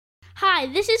Hi,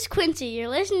 this is Quincy. You're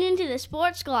listening to the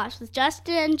Sports Gloss with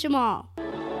Justin and Jamal.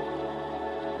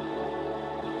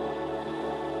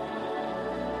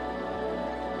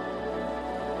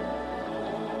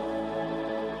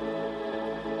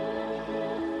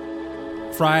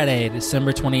 Friday,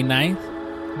 December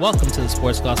 29th. Welcome to the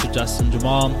Sports Gloss with Justin and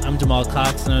Jamal. I'm Jamal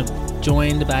Cox, and I'm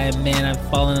joined by a man I've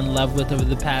fallen in love with over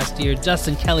the past year.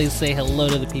 Justin Kelly, say hello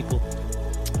to the people.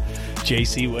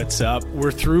 JC, what's up?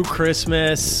 We're through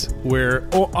Christmas. We're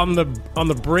on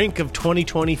the brink of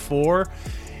 2024.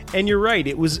 And you're right.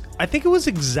 I think it was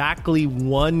exactly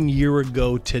 1 year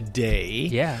ago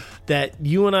today that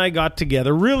you and I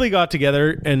really got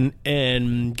together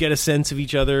and get a sense of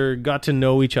each other, got to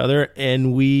know each other.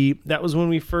 And that was when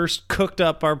we first cooked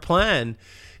up our plan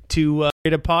to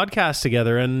create a podcast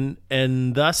together.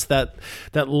 And thus that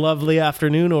lovely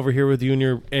afternoon over here with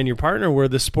you and your partner where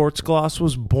the Sports Gloss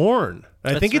was born.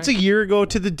 I think it's a year ago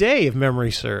to the day, if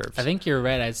memory serves. I think you're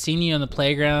right. I'd seen you on the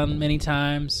playground many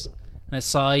times. And I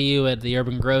saw you at the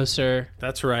Urban Grocer.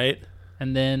 That's right.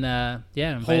 And then,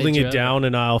 holding it down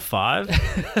in aisle 5.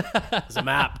 It's a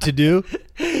map to do.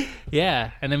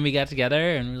 Yeah. And then we got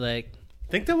together and we're like...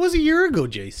 I think that was a year ago,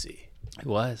 JC. It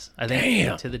was. I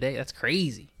think to the day. That's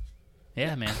crazy.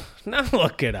 Yeah, man. Now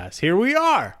look at us. Here we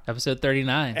are. Episode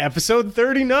 39. Episode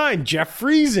 39. Jeff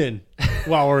Friesen.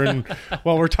 while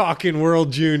we're talking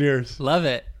World Juniors. Love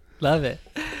it. Love it.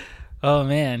 Oh,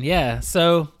 man. Yeah.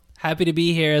 So... happy to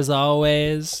be here as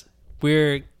always.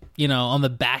 We're, on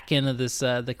the back end of this,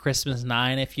 the Christmas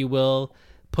 9, if you will,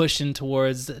 pushing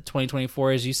towards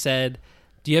 2024, as you said.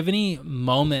 Do you have any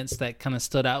moments that kind of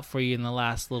stood out for you in the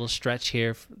last little stretch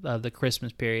here of the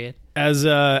Christmas period? As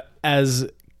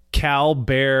Cal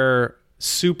Bear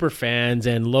super fans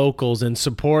and locals and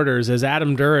supporters, as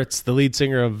Adam Duritz, the lead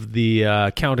singer of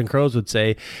the Counting Crows, would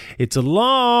say, it's a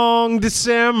long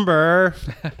December,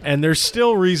 and there's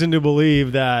still reason to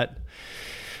believe that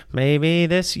maybe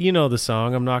this, the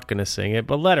song, I'm not going to sing it,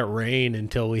 but Let It Rain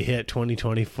until we hit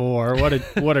 2024.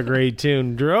 What a great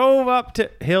tune. Drove up to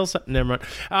Hillside. Never mind.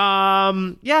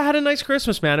 I had a nice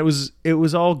Christmas, man. It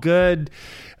was all good.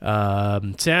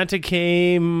 Santa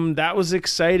came. That was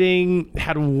exciting.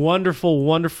 Had a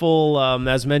wonderful,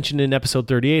 as mentioned in episode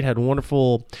 38, had a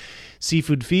wonderful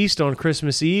seafood feast on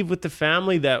Christmas Eve with the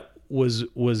family that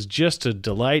was just a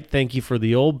delight. Thank you for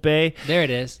the Old Bay. There it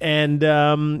is. And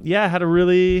had a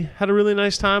really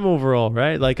nice time overall,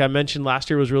 right? Like I mentioned, last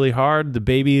year was really hard. The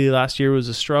baby last year was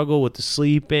a struggle with the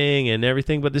sleeping and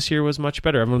everything, but this year was much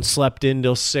better. Everyone slept in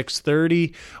till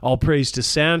 6:30. All praise to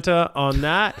Santa on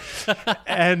that.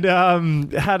 And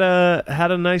had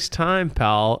a nice time,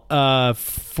 pal.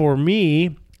 For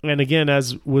me, and again,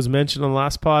 as was mentioned on the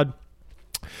last pod,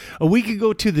 a week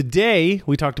ago to the day,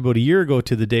 we talked about a year ago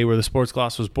to the day where the Sports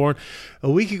Gloss was born. A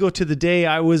week ago to the day,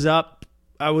 I was up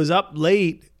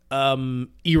late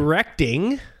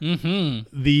erecting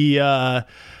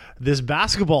this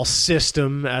basketball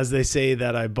system, as they say,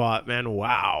 that I bought. Man,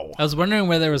 wow. I was wondering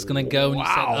where there was going to go when you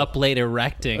said up late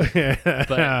erecting,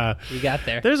 but we got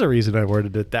there. There's a reason I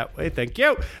worded it that way. Thank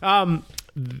you. Got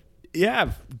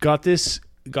this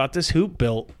hoop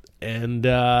built, and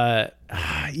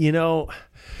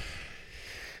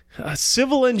a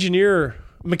civil engineer,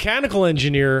 mechanical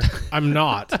engineer, I'm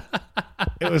not.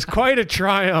 It was quite a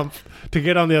triumph to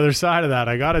get on the other side of that.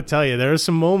 I got to tell you, there are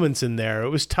some moments in there. It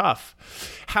was tough.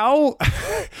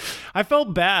 I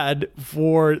felt bad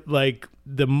for like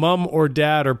the mom or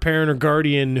dad or parent or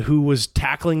guardian who was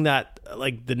tackling that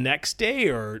like the next day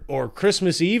or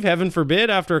Christmas Eve, heaven forbid,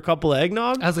 after a couple of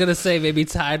eggnog. I was going to say maybe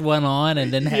tied one on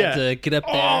and then had to get up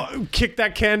there. Kick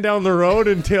that can down the road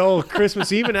until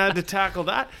Christmas Eve and had to tackle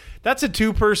that. That's a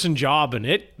 2-person job,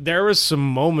 and there was some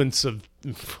moments of,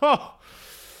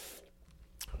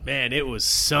 man, it was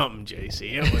something,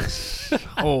 JC. It was,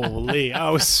 holy.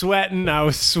 I was sweating. I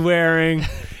was swearing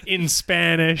in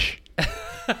Spanish.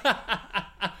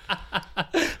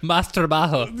 Más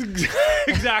trabajo.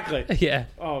 Exactly. Yeah.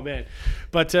 Oh, man.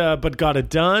 But got it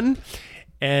done,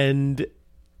 and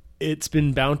it's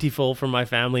been bountiful for my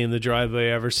family in the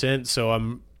driveway ever since, so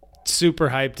I'm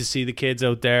super hyped to see the kids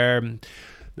out there.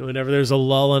 Whenever there's a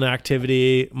lull in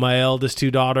activity, my eldest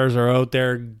 2 daughters are out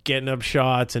there getting up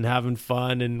shots and having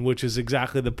fun, and which is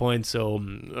exactly the point. So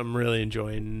I'm really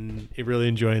enjoying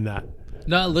that.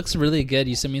 No, it looks really good.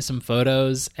 You sent me some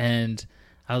photos, and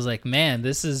I was like, man,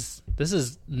 this is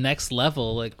next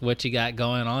level. Like what you got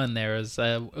going on there it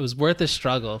was worth the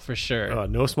struggle for sure.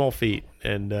 No small feat.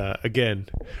 And again,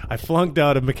 I flunked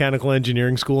out of mechanical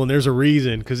engineering school, and there's a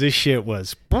reason, because this shit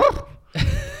was.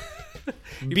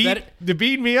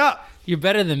 beat me up. You're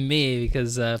better than me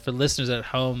because for listeners at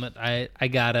home, I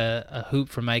got a hoop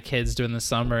for my kids during the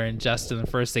summer, and Justin, the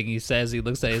first thing he says, he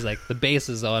looks at it, he's like, the base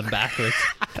is on backwards.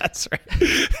 That's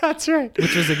right.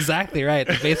 Which was exactly right.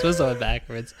 The base was on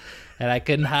backwards, and I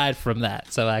couldn't hide from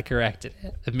that, so I corrected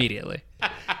it immediately.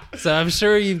 So I'm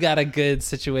sure you've got a good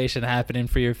situation happening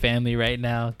for your family right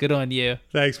now. Good on you.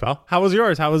 Thanks, pal. How was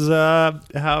yours? How was the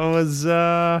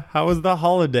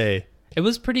holiday? It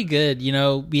was pretty good. You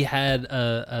know, we had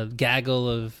a gaggle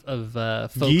of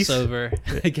folks Geese? over.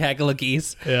 A gaggle of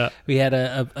geese. Yeah. We had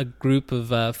a group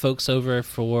of folks over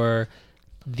for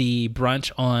the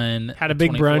brunch on Had a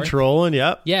big 24th. brunch rolling.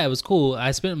 Yep. Yeah, it was cool.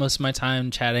 I spent most of my time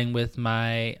chatting with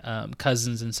my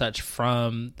cousins and such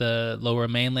from the lower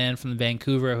mainland, from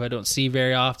Vancouver, who I don't see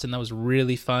very often. That was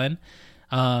really fun.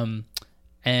 And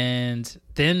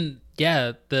then,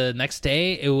 yeah, the next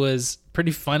day it was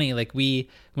pretty funny. Like, we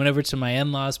went over to my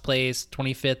in-laws' place,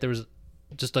 25th. There was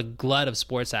just a glut of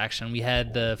sports action. We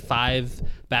had the 5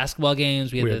 basketball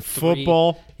games. We had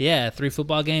football. 3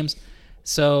 football games.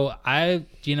 So I,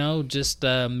 just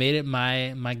made it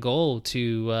my goal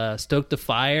to stoke the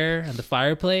fire at the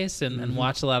fireplace and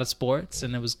watch a lot of sports,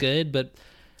 and it was good. But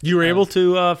you were able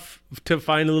to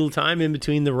find a little time in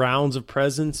between the rounds of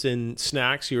presents and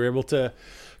snacks. You were able to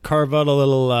carve out a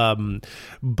little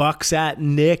Bucks at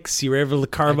Knicks. You were able to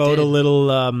carve out a little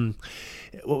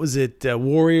what was it?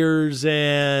 Warriors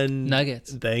and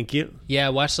Nuggets. Thank you. Yeah,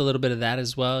 I watched a little bit of that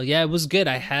as well. Yeah, it was good.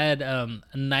 I had a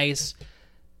nice.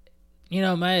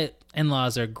 My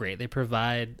in-laws are great. They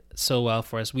provide so well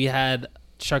for us. We had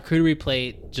charcuterie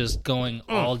plate just going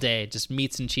all day, just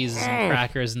meats and cheeses and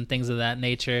crackers and things of that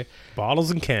nature. Bottles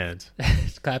and cans.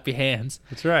 Clap your hands.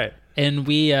 That's right. And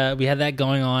we had that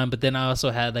going on, but then I also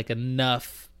had like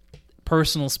enough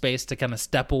personal space to kind of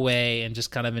step away and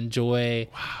just kind of enjoy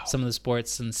some of the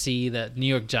sports and see the New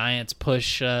York Giants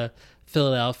push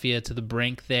Philadelphia to the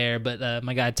brink there. But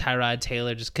my guy Tyrod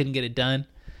Taylor just couldn't get it done.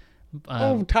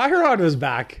 Tyrod was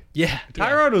back. Yeah.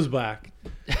 Tyrod was back.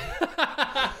 Did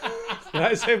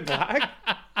I say black?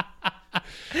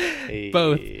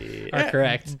 Both are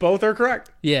correct. Both are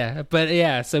correct. Yeah, but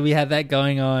yeah, so we had that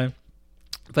going on.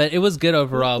 But it was good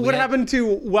overall. What happened to,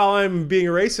 while I'm being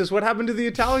a racist, what happened to the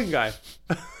Italian guy?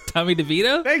 Tommy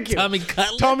DeVito? Thank you. Tommy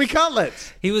Cutlets? Tommy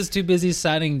Cutlets. He was too busy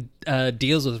signing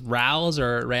deals with Reals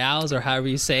or however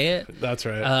you say it. That's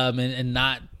right. And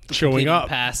not showing up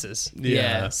passes.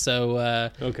 Yeah.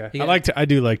 So okay. I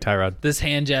do like Tyrod. This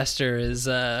hand gesture is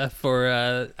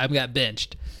for I've got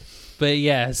benched. But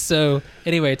yeah, so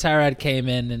anyway, Tyrod came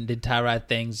in and did Tyrod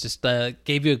things, just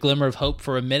gave you a glimmer of hope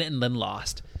for a minute and then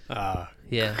lost.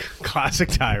 Yeah. Classic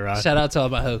Tyrod. Shout out to all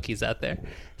my Hokies out there.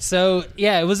 So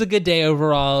yeah, it was a good day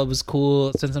overall. It was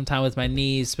cool. Spent some time with my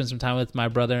niece, spent some time with my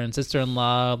brother and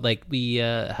sister-in-law. Like, we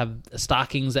have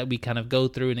stockings that we kind of go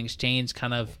through and exchange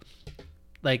kind of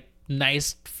like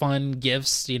nice, fun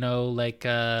gifts, like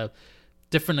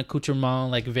different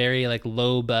accoutrement, like very like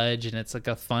low budge, and it's like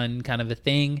a fun kind of a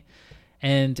thing.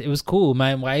 And it was cool.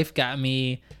 My wife got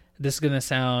me, this is going to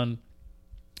sound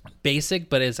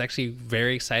basic, but it's actually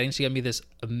very exciting. She got me this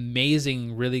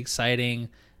amazing, really exciting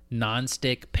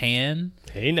non-stick pan.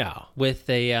 Hey now. With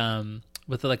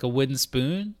like a wooden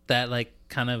spoon that like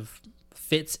kind of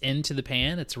fits into the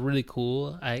pan. It's really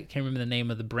cool. I can't remember the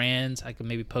name of the brand. I could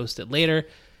maybe post it later.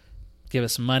 Give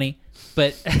us some money.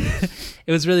 But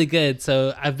it was really good.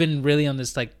 So I've been really on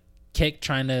this like kick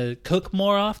trying to cook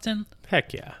more often.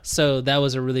 Heck yeah. So that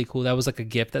was that was like a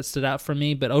gift that stood out for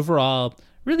me. But overall,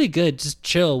 really good. Just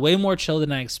chill. Way more chill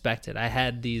than I expected. I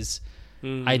had these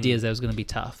ideas that it was going to be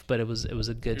tough, but it was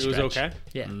a good stretch. It was okay?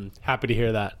 Yeah. Happy to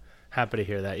hear that.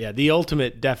 Yeah, the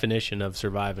ultimate definition of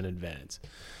survive and advance.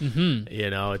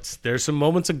 Mm-hmm. There's some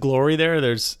moments of glory there.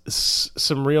 There's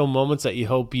some real moments that you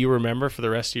hope you remember for the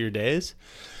rest of your days,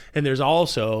 and there's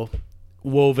also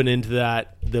woven into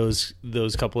that those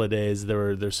couple of days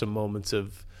there's some moments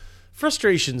of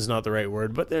frustration's not the right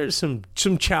word, but there's some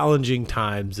challenging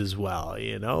times as well.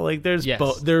 Like there's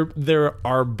there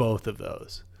are both of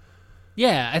those.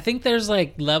 Yeah, I think there's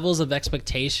like levels of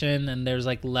expectation and there's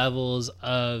like levels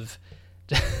of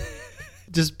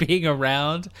just being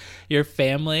around your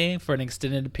family for an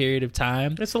extended period of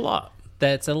time. It's a lot.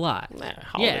 That's a lot.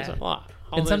 Holidays are a lot.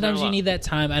 And sometimes you need that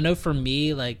time. I know for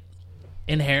me, like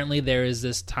inherently there is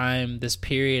this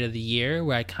period of the year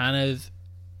where I kind of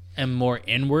am more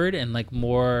inward and like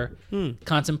more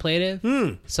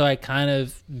contemplative. So I kind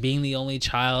of, being the only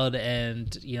child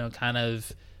and, kind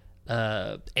of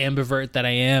ambivert that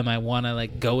I am, I want to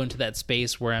like go into that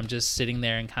space where I'm just sitting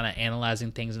there and kind of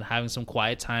analyzing things and having some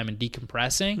quiet time and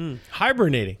decompressing.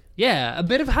 Hibernating. Yeah, a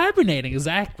bit of hibernating.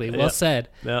 Exactly. Well said.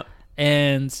 Yeah.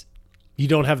 And you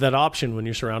don't have that option when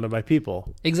you're surrounded by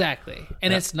people. exactly.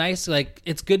 And it's nice. Like,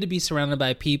 it's good to be surrounded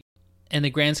by people. In the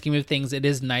grand scheme of things, it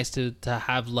is nice to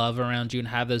have love around you and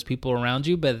have those people around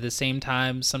you. But at the same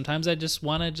time, sometimes I just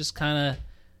want to just kind of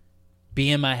be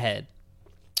in my head.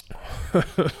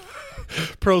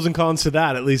 Pros and cons to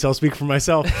that. At least I'll speak for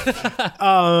myself.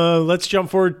 Let's jump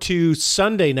forward to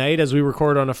Sunday night as we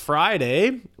record on a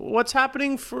Friday. What's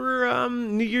happening for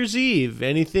New Year's Eve?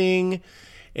 Anything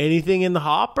in the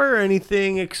hopper?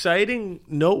 Anything exciting,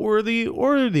 noteworthy,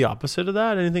 or the opposite of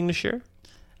that? Anything to share?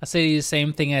 I say the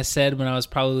same thing I said when I was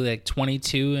probably like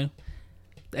 22.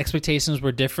 Expectations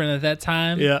were different at that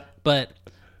time. Yeah. But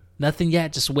nothing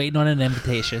yet. Just waiting on an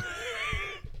invitation.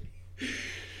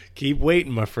 Keep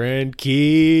waiting, my friend.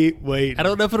 Keep waiting. I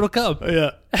don't know if it'll come.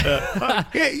 Yeah.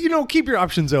 Yeah, keep your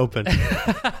options open.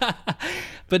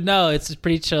 But no, it's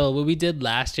pretty chill. What we did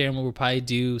last year and what we'll probably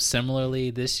do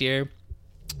similarly this year,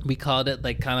 we called it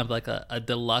like kind of like a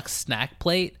deluxe snack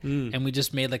plate. And we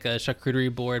just made like a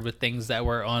charcuterie board with things that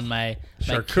were on my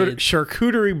kids.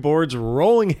 Charcuterie boards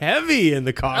rolling heavy in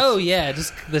the cost. Oh yeah,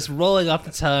 just this rolling off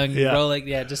the tongue,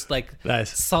 just like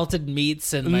nice. Salted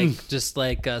meats and like just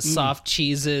like soft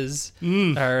cheeses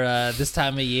are this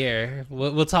time of year.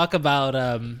 We'll talk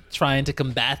about trying to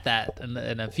combat that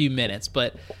in a few minutes,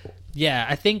 but yeah,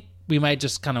 I think we might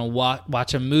just kind of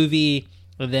watch a movie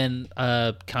and then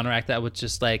counteract that with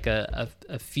just like a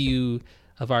few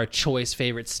of our choice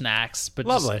favorite snacks, but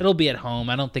it'll be at home.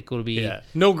 I don't think it'll be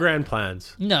no grand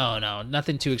plans. No,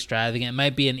 nothing too extravagant. It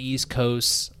might be an East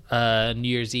Coast New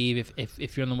Year's Eve.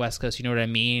 If you're on the West Coast, you know what I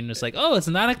mean. It's like, oh, it's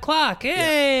 9:00.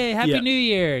 Hey, Happy New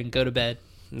Year, and go to bed.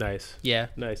 Nice. Yeah,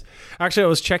 nice. Actually, I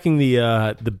was checking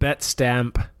the Bet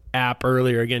Stamp app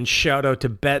earlier. Again, shout out to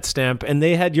Bet Stamp, and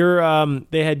they had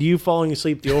you falling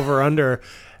asleep the over under.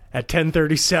 At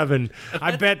 10:37,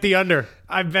 I bet the under.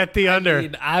 I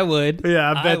mean, I would.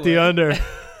 Yeah, I bet the under.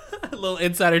 A little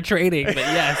insider trading, but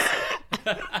yes.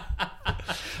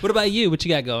 What about you? What you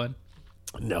got going?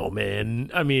 No,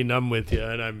 man. I mean, I'm with you,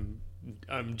 and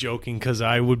I'm joking because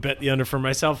I would bet the under for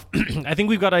myself. I think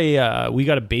we got a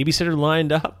babysitter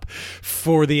lined up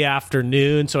for the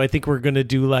afternoon, so I think we're gonna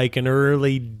do like an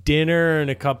early dinner and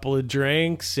a couple of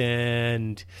drinks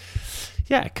and.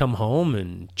 Yeah, come home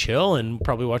and chill and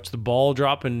probably watch the ball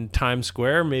drop in Times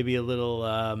Square. Maybe a little,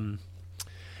 I'd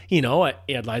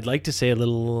like to say a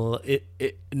little,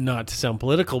 not to sound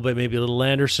political, but maybe a little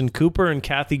Anderson Cooper and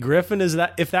Kathy Griffin.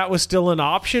 If that was still an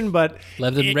option, but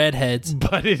love them redheads.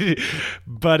 But it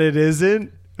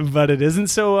isn't.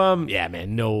 So yeah,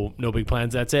 man, no big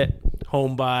plans. That's it.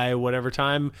 Home by whatever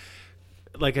time.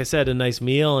 Like I said, a nice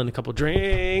meal and a couple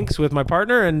drinks with my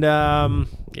partner, and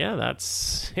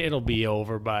it'll be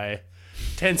over by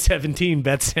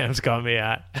 10:17. Sam's got me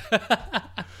at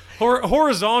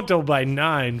horizontal by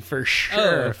 9 for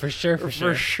sure. Oh, for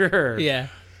sure. Yeah.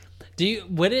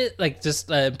 Just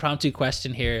an impromptu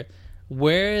question here?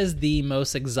 Where is the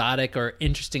most exotic or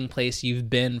interesting place you've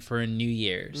been for New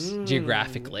Year's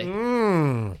geographically?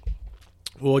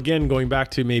 Well, again, going back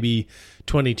to maybe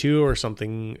 22 or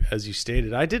something, as you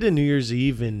stated, I did a New Year's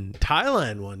Eve in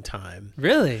Thailand one time.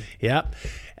 Really? Yeah.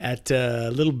 At a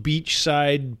little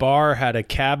beachside bar, had a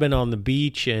cabin on the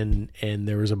beach, and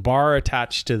there was a bar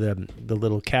attached to the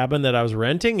little cabin that I was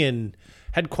renting, and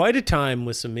had quite a time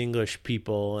with some English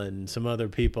people and some other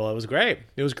people. It was great.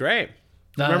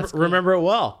 No, remember it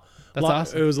well. That's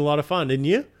awesome. It was a lot of fun, didn't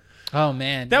you? Oh,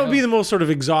 man. That would be the most sort of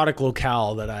exotic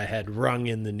locale that I had rung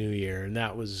in the new year, and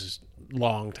that was a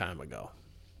long time ago.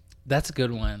 That's a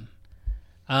good one.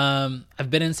 I've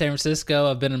been in San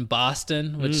Francisco. I've been in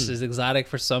Boston, which is exotic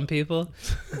for some people.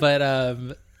 But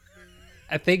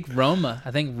I think Rome. I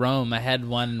had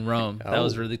one in Rome. That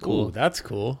was really cool. Ooh, that's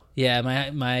cool. Yeah,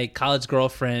 my college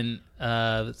girlfriend,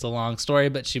 it's a long story,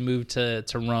 but she moved to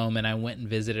Rome, and I went and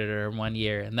visited her 1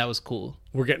 year, and that was cool.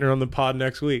 We're getting her on the pod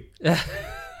next week.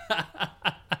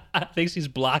 I think she's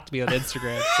blocked me on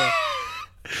Instagram, so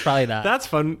probably not. That's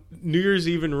fun. New Year's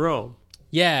Eve in Rome.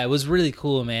 Yeah, it was really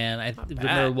cool, man. I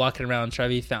remember walking around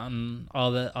Trevi Fountain,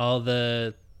 all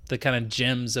the kind of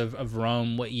gems of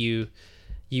Rome, what you've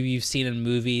seen in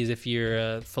movies if you're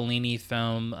a Fellini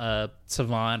film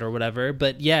savant or whatever.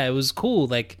 But yeah, it was cool,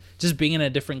 like just being in a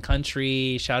different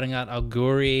country, shouting out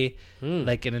Auguri,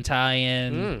 like in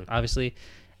Italian, obviously,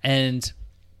 and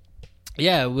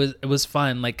yeah, it was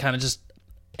fun. Like kind of just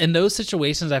in those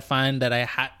situations, I find that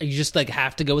you just like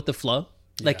have to go with the flow.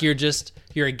 Like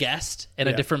you're a guest in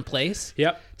a different place.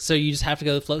 Yep. So you just have to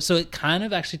go with the flow. So it kind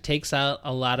of actually takes out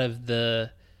a lot of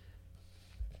the,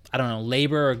 I don't know,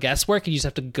 labor or guesswork. You just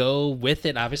have to go with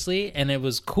it, obviously. And it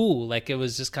was cool. Like it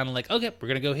was just kind of like, okay, we're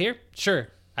going to go here. Sure.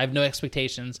 I have no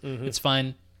expectations. It's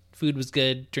fun. Food was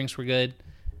good. Drinks were good.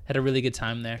 Had a really good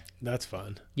time there. That's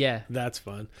fun. Yeah. That's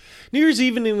fun. New Year's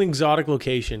Eve in an exotic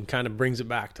location kind of brings it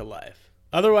back to life.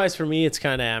 Otherwise, for me, it's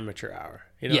kind of amateur hour.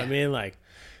 You know what I mean? Like,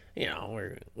 you know,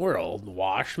 we're old and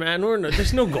washed, man.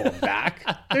 There's no going back.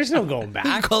 There's no going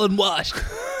back. Calling washed.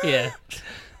 Yeah.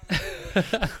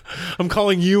 I'm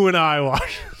calling you and I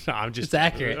washed. No, I'm just. It's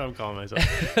accurate. I'm calling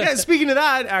myself. Yeah. Speaking of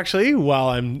that, actually, while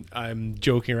I'm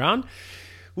joking around,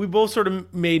 we both sort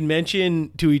of made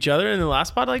mention to each other in the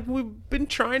last pod. Like we've been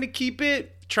trying to keep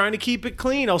it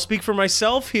clean. I'll speak for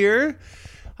myself here.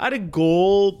 I had a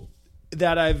goal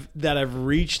that I've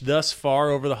reached thus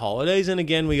far over the holidays, and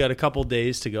again, we got a couple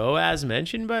days to go, as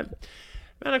mentioned. But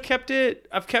man, I've kept it.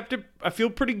 I feel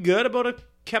pretty good about it.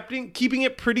 Keeping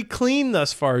it pretty clean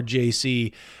thus far,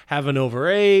 JC. Haven't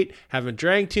overate, haven't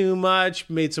drank too much,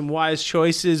 made some wise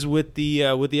choices with the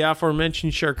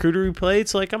aforementioned charcuterie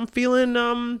plates. Like I'm feeling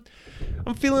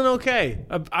okay.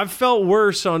 I've felt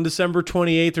worse on December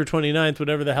 28th or 29th,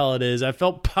 whatever the hell it is. I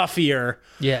felt puffier.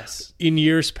 Yes. In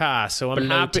years past. So I'm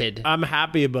bloated. happy. I'm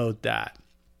happy about that.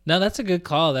 No, that's a good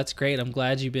call. That's great. I'm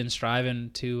glad you've been striving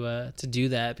to do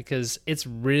that, because it's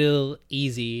real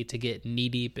easy to get knee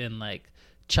deep in like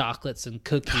chocolates and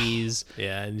cookies.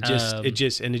 Yeah, and it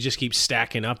just keeps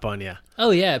stacking up on you.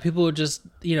 Oh yeah, people are just,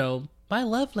 my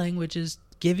love language is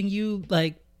giving you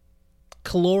like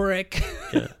caloric.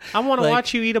 Yeah. I want to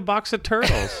watch you eat a box of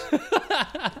turtles.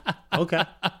 Okay.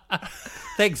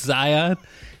 Thanks, Zion.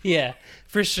 Yeah,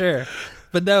 for sure.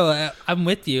 But no, I'm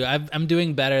with you. I'm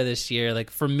doing better this year. Like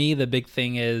for me, the big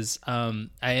thing is I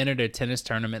entered a tennis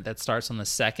tournament that starts on the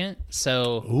 2nd.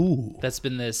 So that's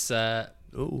been this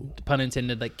pun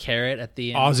intended, like carrot at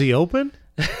the end. Aussie Open?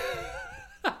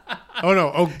 Oh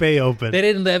no, Oak Bay Open. They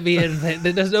didn't let me in.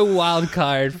 There's no wild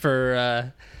card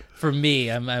for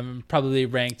me. I'm probably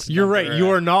ranked. You're right. You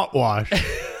are not washed.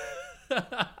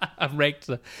 I'm ranked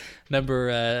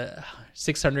number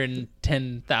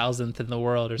 610,000th in the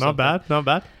world or something. Not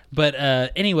bad. But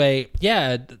anyway,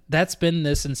 yeah, that's been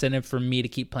this incentive for me to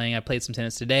keep playing. I played some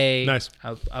tennis today. Nice.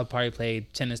 I'll probably play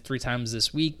tennis 3 times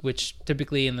this week, which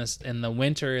typically in the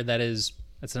winter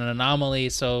that's an anomaly.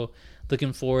 So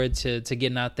looking forward to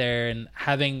getting out there and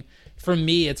having. For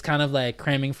me, it's kind of like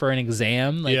cramming for an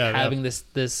exam, like having this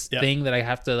thing that I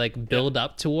have to like build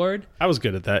up toward. I was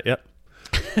good at that. Yep.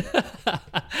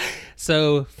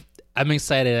 So I'm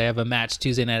excited. I have a match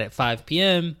Tuesday night at 5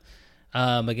 p.m.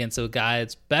 Against a guy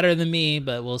that's better than me,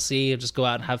 but we'll see. I'll just go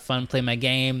out and have fun, play my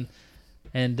game,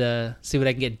 and see what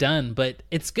I can get done. But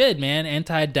it's good, man.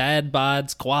 Anti-dad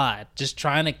bod squad. Just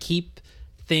trying to keep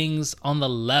things on the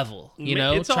level,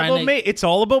 It's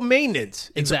all about maintenance.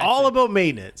 It's Exactly. all about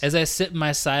maintenance. As I sip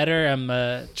my cider, I'm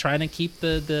trying to keep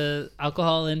the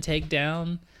alcohol intake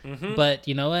down. Mm-hmm. But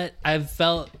you know what? I've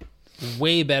felt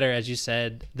way better, as you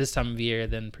said, this time of year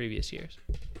than previous years.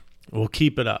 We'll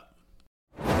keep it up.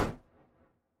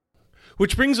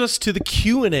 Which brings us to the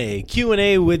Q&A.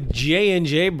 Q&A with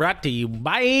J&J, brought to you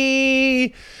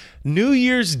by New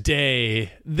Year's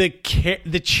Day, the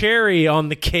cherry on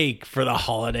the cake for the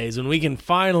holidays, when we can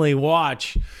finally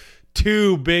watch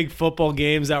 2 big football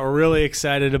games that we're really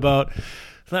excited about.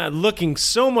 Looking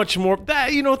so much more that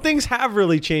things have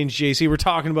really changed, JC. We're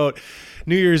talking about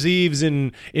New Year's Eves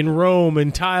in Rome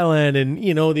and Thailand, and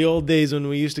the old days when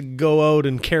we used to go out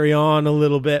and carry on a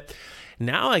little bit.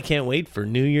 Now I can't wait for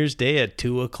New Year's Day at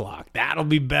 2:00. That'll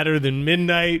be better than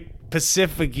midnight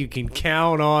Pacific. You can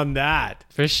count on that.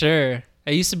 For sure.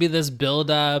 I used to be this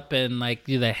build up and like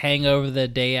the hangover the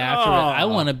day after. I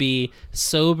want to be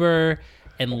sober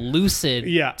and lucid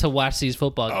to watch these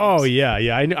football games. Oh, yeah.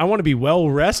 I want to be well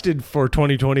rested for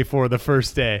 2024, the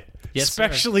first day. Yes,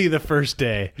 especially the first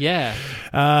day. Yeah.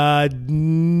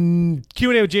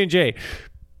 Q&A with J&J.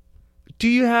 Do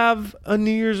you have a New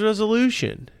Year's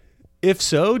resolution? If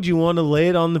so, do you want to lay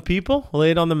it on the people?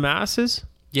 Lay it on the masses?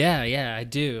 Yeah, I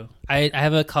do. I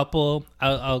have a couple.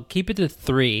 I'll keep it to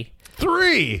 3.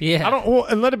 3? Yeah.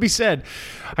 And let it be said,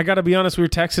 I got to be honest, we were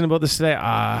texting about this today.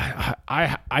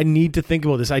 I need to think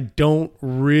about this. I don't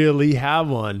really have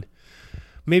one.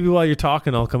 Maybe while you're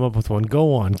talking, I'll come up with one.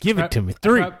 Go on. Give it to me.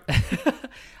 3.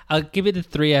 I'll give it to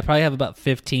 3. I probably have about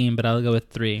 15, but I'll go with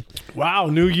 3. Wow.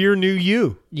 New year, new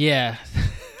you. Yeah.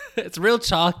 It's real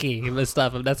chalky with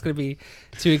stuff. That's going to be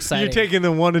too exciting. You're taking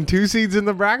the 1 and 2 seeds in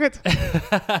the bracket?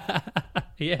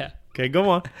 Yeah. Okay, go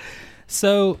on.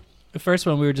 So the first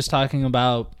one, we were just talking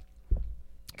about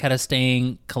kind of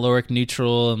staying caloric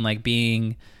neutral and like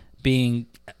being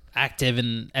active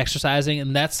and exercising,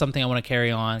 and that's something I want to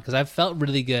carry on because I've felt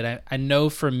really good. I know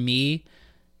for me,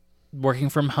 working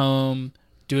from home,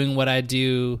 doing what I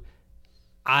do,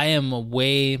 I'm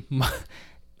way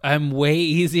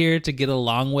easier to get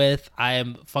along with. I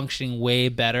am functioning way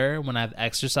better when I've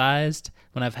exercised,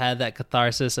 when I've had that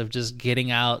catharsis of just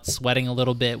getting out, sweating a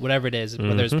little bit, whatever it is,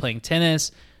 whether it's playing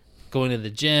tennis, going to the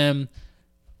gym,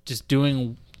 just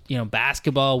doing,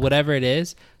 basketball, whatever it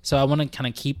is. So I want to kind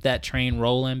of keep that train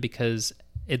rolling because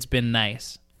it's been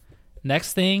nice.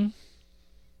 Next thing,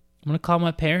 I'm going to call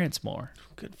my parents more.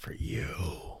 Good for you.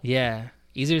 Yeah.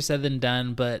 Easier said than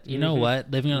done, but you know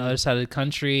what? Living on the other side of the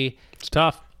country, It's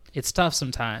tough. It's tough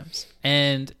sometimes.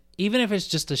 And even if it's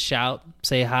just a shout,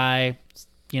 say hi,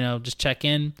 just check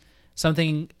in,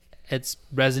 something that's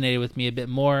resonated with me a bit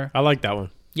more. I like that one.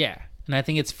 Yeah. And I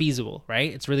think it's feasible,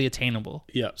 right? It's really attainable.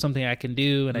 Yeah. Something I can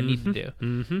do and I need to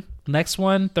do. Next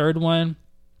one, third one,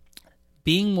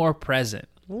 being more present.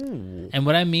 Ooh. And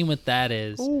what I mean with that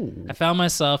is Ooh. I found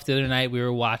myself the other night, we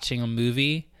were watching a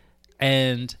movie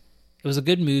and it was a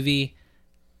good movie.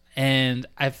 And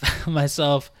I found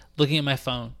myself looking at my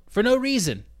phone for no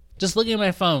reason. Just looking at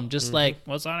my phone, just like,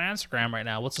 what's on Instagram right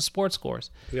now? What's the sports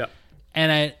scores? Yeah.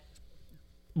 And I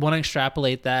want to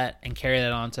extrapolate that and carry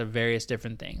that on to various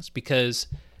different things because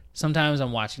sometimes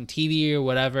I'm watching TV or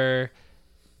whatever.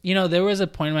 There was a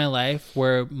point in my life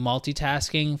where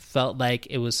multitasking felt like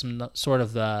it was some sort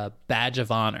of a badge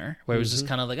of honor, where it was just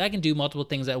kind of like I can do multiple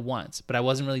things at once, but I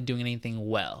wasn't really doing anything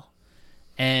well.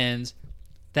 And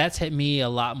that's hit me a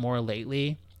lot more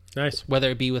lately. Nice.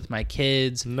 Whether it be with my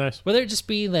kids, Nice. whether it just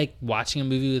be like watching a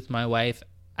movie with my wife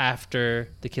after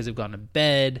the kids have gone to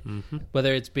bed,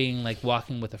 whether it's being like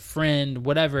walking with a friend,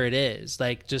 whatever it is,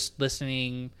 like just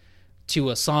listening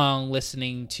to a song,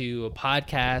 listening to a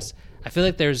podcast. I feel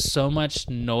like there's so much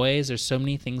noise. There's so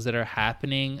many things that are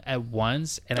happening at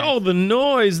once. And the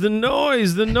noise,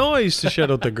 to shut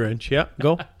out the Grinch. Yeah,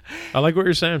 go. I like what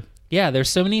you're saying. Yeah, there's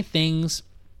so many things.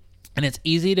 And it's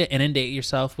easy to inundate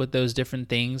yourself with those different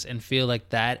things and feel like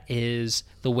that is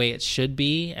the way it should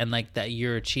be and like that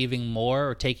you're achieving more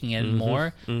or taking in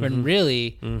more when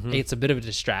really it's a bit of a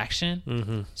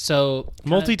distraction. So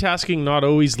multitasking not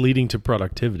always leading to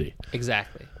productivity.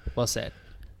 Exactly. Well said.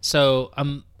 So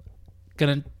I'm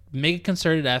going to make a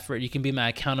concerted effort. You can be my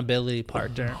accountability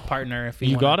partner if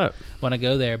you want to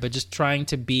go there, but just trying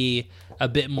to be a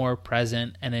bit more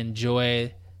present and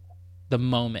enjoy the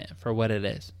moment for what it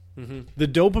is. The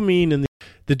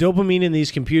dopamine in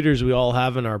these computers we all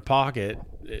have in our pocket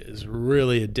is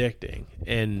really addicting,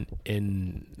 and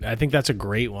I think that's a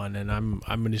great one. And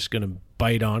I'm just going to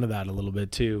bite onto that a little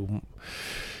bit too.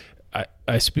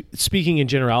 Speaking in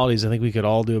generalities, I think we could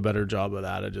all do a better job of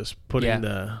that, of just putting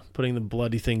the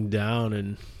bloody thing down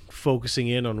and focusing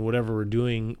in on whatever we're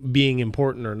doing, being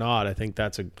important or not. I think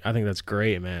that's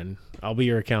great, man. I'll be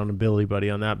your accountability buddy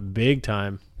on that big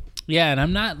time. Yeah, and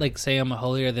I'm not like saying I'm a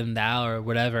holier than thou or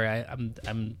whatever.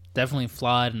 I'm definitely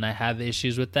flawed and I have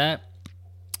issues with that.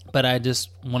 But I just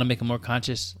want to make a more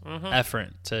conscious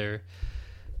effort to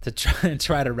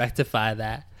try to rectify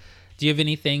that. Do you have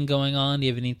anything going on? Do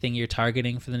you have anything you're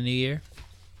targeting for the new year?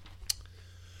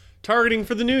 Targeting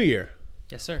for the new year?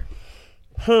 Yes, sir.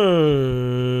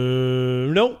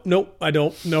 Nope, I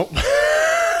don't. Nope.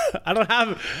 I don't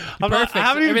have. Perfect.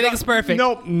 Everything's perfect.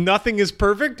 Nope, nothing is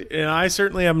perfect, and I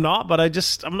certainly am not. But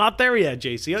I'm not there yet,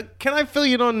 JC. Can I fill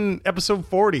you in on episode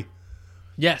 40?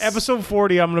 Yes. Episode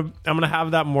 40. I'm gonna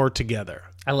have that more together.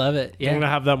 I love it. Yeah. I'm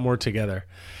gonna have that more together.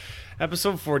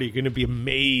 Episode 40. You're gonna be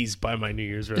amazed by my New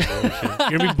Year's resolution.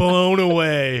 You're gonna be blown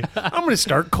away. I'm gonna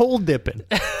start cold dipping.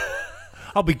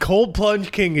 I'll be cold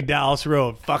plunge king of Dallas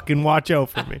Road. Fucking watch out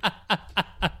for me.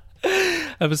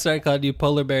 I'm gonna start calling you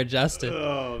Polar Bear Justin.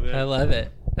 Oh man, I love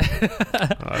it.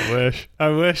 I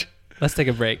wish. Let's take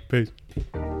a break. Peace.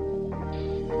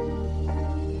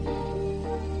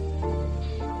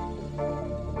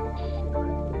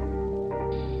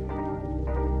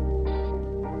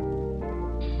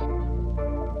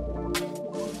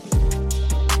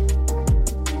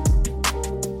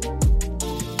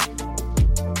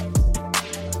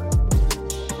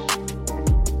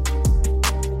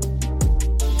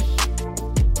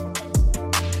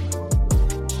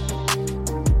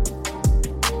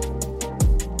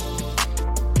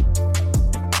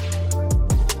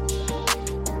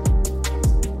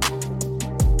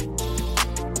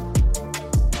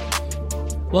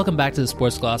 Welcome back to the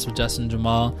Sports Gloss with Justin and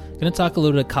Jamal. Going to talk a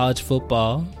little bit of college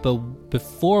football, but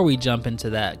before we jump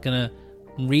into that, going to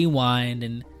rewind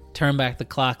and turn back the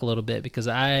clock a little bit because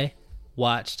I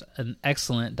watched an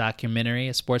excellent documentary,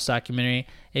 a sports documentary.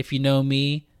 If you know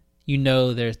me, you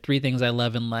know there are 3 things I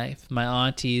love in life. My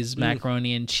auntie's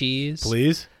macaroni and cheese.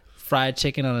 Please? Fried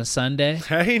chicken on a Sunday.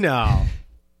 Hey, now.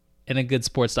 And a good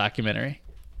sports documentary.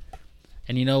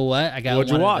 And you know what? I got What'd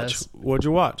you one of watch? those. What'd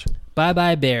you watch? Bye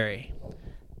Bye Barry.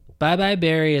 Bye Bye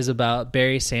Barry is about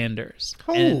Barry Sanders.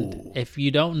 Oh. And if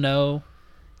you don't know,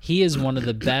 he is one of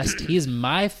the best. He is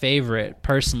my favorite,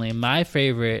 personally, my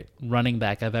favorite running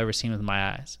back I've ever seen with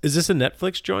my eyes. Is this a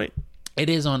Netflix joint? It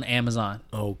is on Amazon.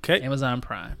 Okay. Amazon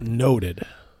Prime. Noted.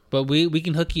 But we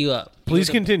can hook you up. Please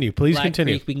Look up continue. Please Black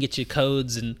continue. Creek, we can get you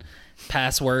codes and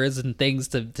passwords and things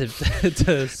to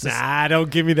Nah,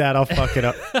 don't give me that. I'll fuck it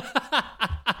up.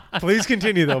 Please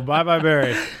continue, though. Bye,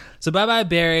 Barry. So Bye Bye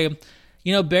Barry.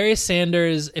 You know, Barry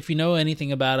Sanders, if you know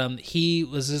anything about him, he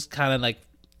was just kind of like,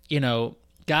 you know,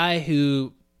 guy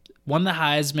who won the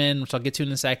Heisman, which I'll get to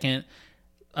in a second,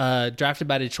 drafted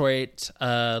by Detroit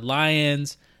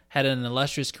Lions, had an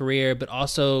illustrious career, but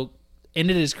also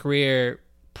ended his career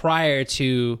prior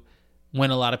to when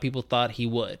a lot of people thought he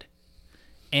would.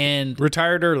 And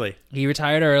Retired early. he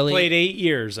retired early. Played 8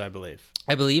 years, I believe.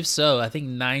 I believe so. I think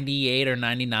 98 or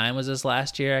 99 was his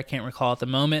last year. I can't recall at the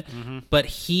moment. Mm-hmm. But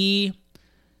he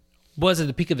was at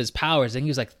the peak of his powers. I think he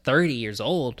was like 30 years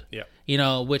old. Yep. You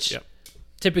know, which Yep.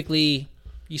 typically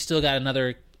you still got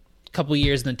another couple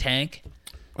years in the tank.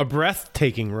 A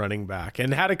breathtaking running back,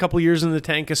 and had a couple years in the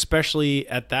tank, especially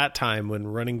at that time when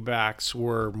running backs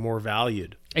were more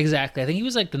valued. Exactly. I think he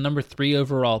was like the number 3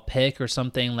 overall pick or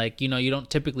something. Like, you know, you don't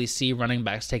typically see running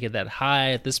backs take it that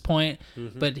high at this point,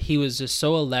 but he was just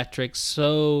so electric,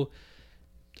 so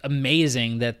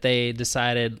amazing that they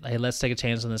decided, hey, let's take a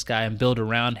chance on this guy and build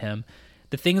around him.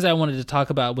 The things I wanted to talk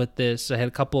about with this, I had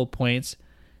a couple of points.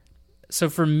 So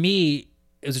for me,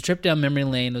 it was a trip down memory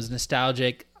lane. It was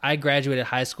nostalgic. I graduated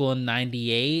high school in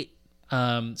 98.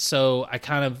 So I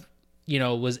kind of, you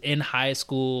know, was in high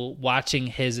school watching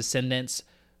his ascendance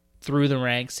through the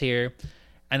ranks here.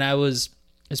 And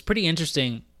it's pretty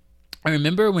interesting. I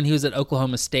remember when he was at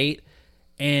Oklahoma State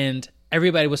and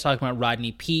everybody was talking about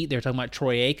Rodney Peete. They were talking about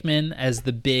Troy Aikman as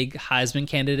the big Heisman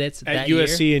candidates At that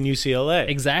USC year. and UCLA.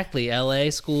 Exactly.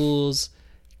 LA schools,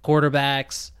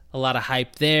 quarterbacks, a lot of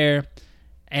hype there.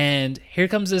 And here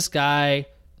comes this guy,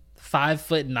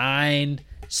 5'9",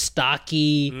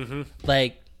 stocky,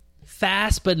 like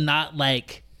fast, but not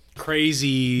like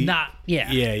Crazy.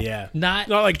 Yeah. Not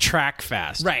like track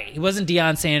fast. Right. He wasn't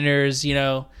Deion Sanders, you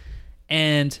know.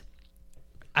 And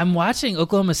I'm watching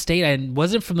Oklahoma State. I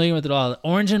wasn't familiar with it all.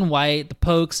 Orange and white, the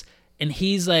pokes. And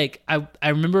he's like, I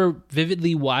remember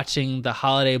vividly watching the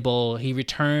Holiday Bowl. He's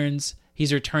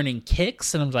returning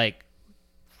kicks. And I'm like,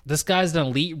 this guy's an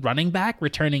elite running back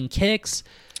returning kicks.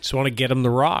 Just want to get him the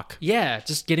rock. Yeah,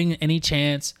 just getting any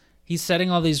chance. He's setting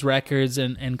all these records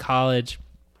in college.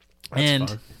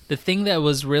 That's fun. The thing that I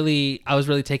was really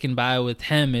taken by with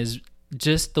him is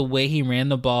just the way he ran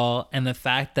the ball and the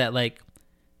fact that like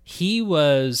he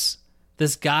was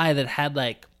this guy that had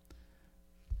like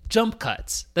jump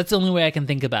cuts. That's the only way I can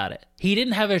think about it. He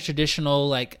didn't have a traditional,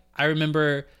 like, I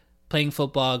remember playing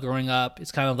football growing up.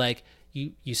 It's kind of like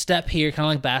you step here, kind of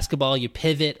like basketball, you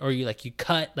pivot or you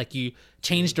cut, like you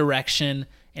change direction,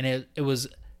 and it was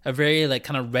a very like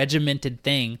kind of regimented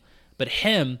thing. But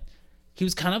he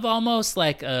was kind of almost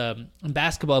like in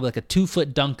basketball, like a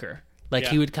 2-foot dunker. Like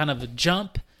he would kind of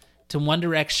jump to one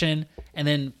direction and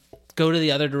then go to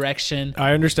the other direction.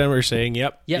 I understand what you're saying.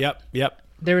 Yep.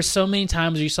 There were so many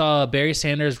times you saw Barry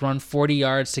Sanders run 40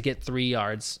 yards to get 3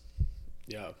 yards.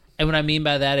 Yeah. And what I mean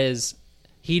by that is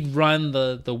he'd run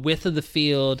the width of the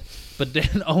field, but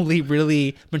then only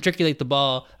really matriculate the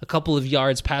ball a couple of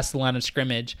yards past the line of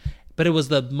scrimmage. But it was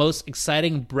the most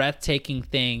exciting, breathtaking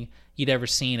thing you'd ever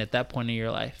seen at that point in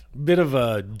your life. Bit of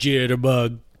a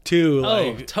jitterbug, too.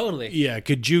 Oh, totally. Yeah,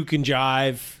 could juke and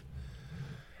jive.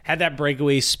 Had that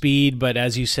breakaway speed, but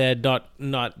as you said,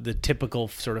 not the typical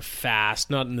sort of fast,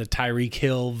 not in the Tyreek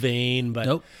Hill vein, but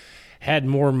Nope. had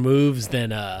more moves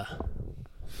than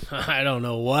I don't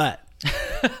know what.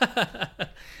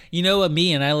 You know what,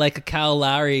 I like a Kyle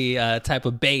Lowry type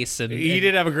of bass. He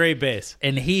did have a great base.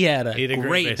 And he had a He had a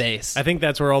great bass. I think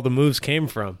that's where all the moves came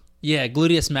from. Yeah,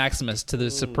 gluteus maximus to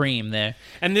the supreme there.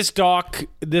 And this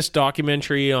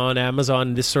documentary on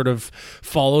Amazon, this sort of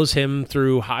follows him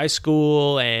through high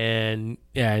school and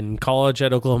college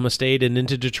at Oklahoma State and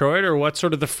into Detroit, or what's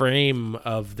sort of the frame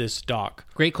of this doc?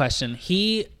 Great question.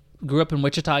 He grew up in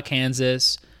Wichita,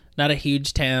 Kansas, not a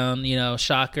huge town, you know,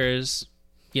 shockers,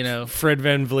 you know. Fred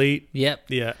Van Vliet. Yep.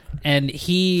 Yeah. And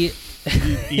he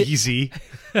Easy.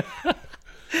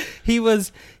 he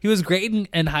was great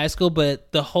in high school,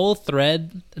 but the whole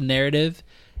thread narrative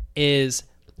is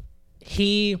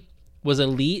he was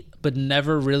elite, but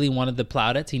never really wanted the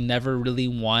plaudits. He never really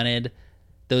wanted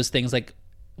those things. Like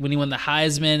when he won the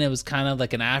Heisman, it was kind of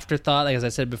like an afterthought. Like as I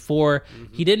said before,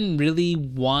 he didn't really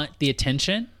want the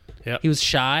attention. Yep. He was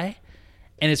shy.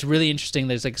 And it's really interesting.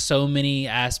 There's like so many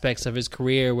aspects of his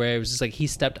career where it was just like he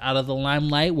stepped out of the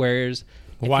limelight, whereas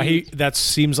that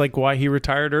seems like why he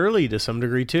retired early to some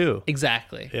degree too.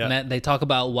 Exactly. Yeah. And they talk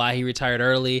about why he retired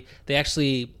early. They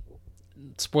actually,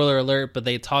 spoiler alert, but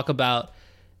they talk about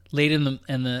late in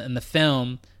the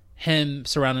film him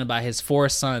surrounded by his four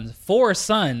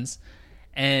sons,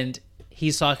 and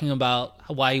he's talking about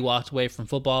why he walked away from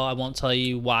football. I won't tell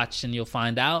you. Watch and you'll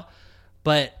find out.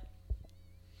 But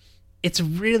it's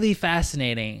really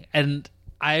fascinating, and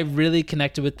I really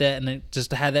connected with that, and it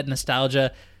just had that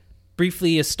nostalgia.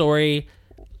 Briefly, a story.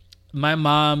 My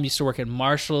mom used to work at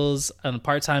Marshall's on a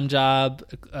part-time job,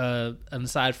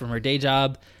 aside from her day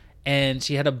job, and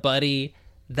she had a buddy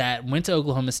that went to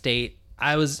Oklahoma State.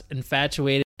 I was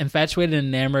infatuated and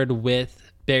enamored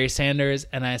with Barry Sanders,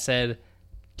 and I said,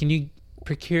 "Can you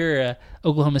procure a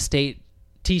Oklahoma State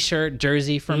T-shirt,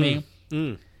 jersey for me?"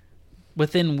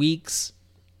 Within weeks,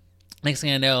 next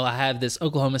thing I know, I have this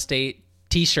Oklahoma State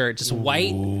T-shirt, just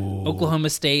white Oklahoma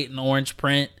State and orange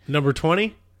print. Number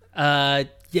 20?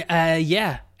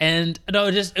 Yeah. And no,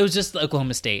 it was just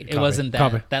Oklahoma State. It wasn't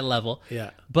that level. Yeah.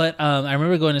 But I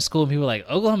remember going to school and people were like,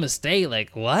 Oklahoma State,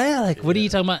 like what? Like what are you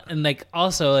talking about? And like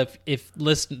also, if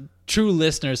true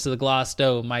listeners to the Gloss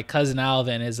Doe, my cousin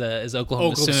Alvin is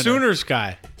Oklahoma Sooners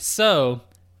guy. So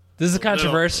this is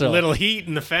controversial. Little heat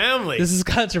in the family. This is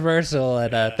controversial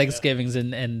at Thanksgivings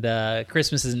and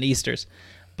Christmases and Easters.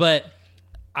 But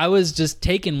I was just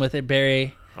taken with it,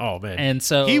 Barry. Oh, man. And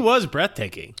so he was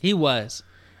breathtaking. He was.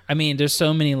 I mean, there's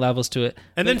so many levels to it.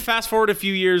 And then fast forward a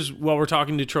few years while we're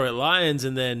talking Detroit Lions,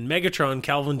 and then Megatron,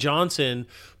 Calvin Johnson,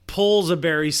 pulls a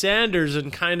Barry Sanders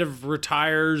and kind of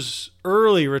retires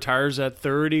at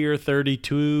 30 or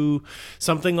 32,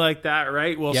 something like that,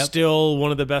 right? Well, still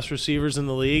one of the best receivers in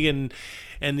the league.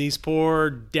 And these poor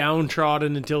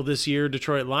downtrodden until this year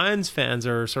Detroit Lions fans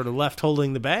are sort of left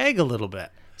holding the bag a little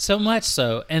bit. So much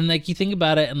so. And like you think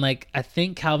about it, and like I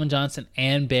think Calvin Johnson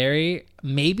and Barry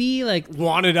maybe like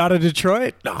wanted out of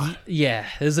Detroit. Nah. Yeah,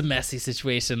 it was a messy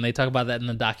situation. They talk about that in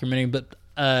the documentary.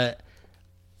 But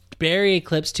Barry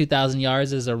eclipsed 2,000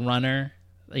 yards as a runner,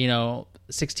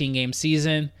 16-game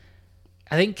season.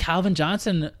 I think Calvin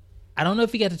Johnson, I don't know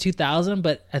if he got to 2,000,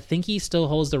 but I think he still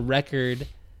holds the record.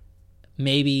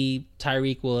 Maybe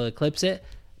Tyreek will eclipse it,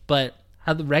 but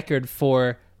had the record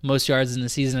for most yards in the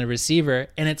season as a receiver.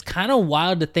 And it's kind of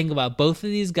wild to think about. Both of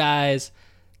these guys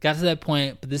got to that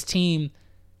point, but this team,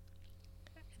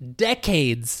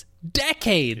 decades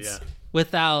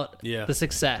without the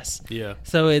success. Yeah.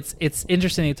 So it's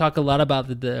interesting. You talk a lot about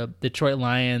the Detroit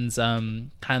Lions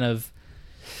kind of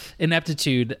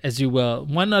ineptitude, as you will.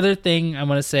 One other thing I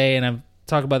want to say, and I've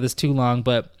talked about this too long,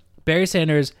 but Barry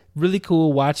Sanders, really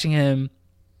cool watching him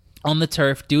on the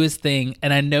turf do his thing.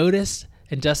 And I noticed,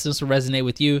 and Justin, this will resonate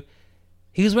with you,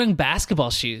 he was wearing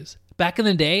basketball shoes. Back in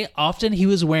the day, often he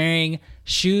was wearing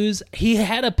shoes. He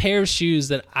had a pair of shoes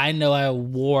that I know I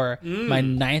wore my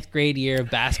 9th grade year of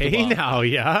basketball. Hey now,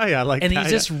 yeah, like and that. And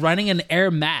he's just running an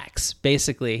Air Max,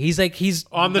 basically. He's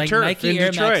on the like turf Nike in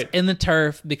Air Detroit. Max in the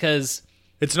turf because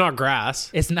it's not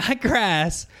grass. It's not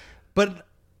grass, but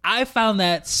I found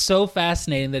that so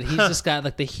fascinating that he's just got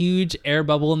like the huge air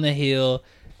bubble in the heel,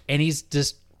 and he's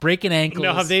just breaking ankles.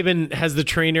 Now, has the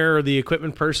trainer or the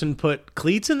equipment person put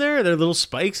cleats in there? Are there little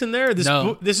spikes in there?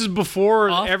 No. This is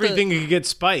before everything could get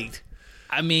spiked.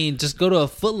 I mean, just go to a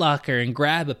Foot Locker and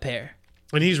grab a pair.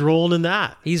 And he's rolling in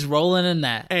that.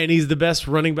 And he's the best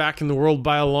running back in the world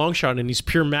by a long shot, and he's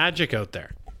pure magic out there.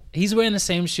 He's wearing the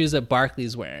same shoes that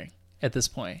Barkley's wearing at this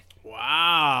point.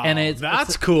 Wow. And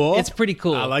that's cool. It's pretty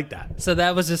cool. I like that. So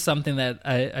that was just something that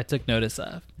I took notice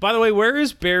of. By the way, where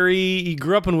is Barry? He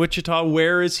grew up in Wichita.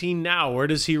 Where is he now? Where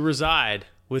does he reside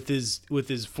with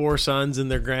his 4 sons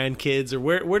and their grandkids? Or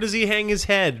where does he hang his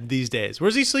head these days?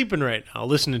 Where's he sleeping right now?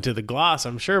 Listening to the Gloss,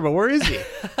 I'm sure, but where is he?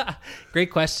 Great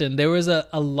question. There was a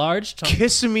large chunk.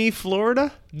 Kissimmee,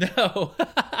 Florida? No.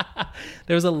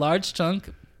 There was a large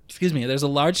chunk. There's a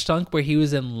large chunk where he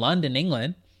was in London,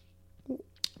 England.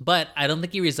 But I don't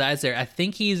think he resides there. I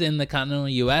think he's in the continental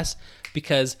U.S.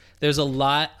 because there's a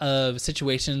lot of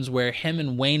situations where him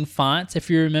and Wayne Fonts, if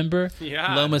you remember,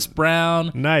 Lomas Brown,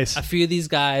 nice. A few of these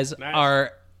guys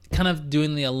are kind of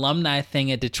doing the alumni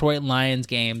thing at Detroit Lions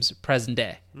games present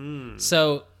day.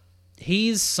 So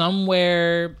he's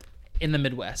somewhere in the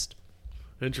Midwest.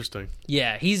 Interesting.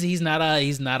 Yeah, he's not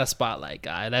a spotlight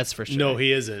guy. That's for sure. No,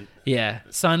 he isn't. Yeah,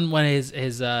 when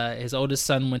his oldest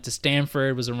son went to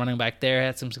Stanford, was a running back there,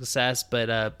 had some success,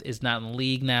 but is not in the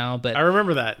league now. But I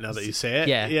remember that now that you say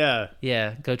it.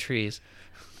 Yeah, go Trees.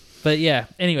 But yeah,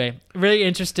 anyway, really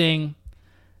interesting.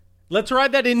 Let's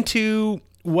ride that into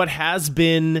what has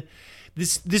been.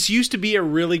 This used to be a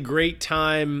really great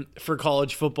time for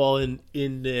college football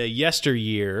in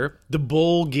yesteryear, the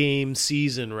bowl game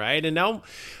season, right? And now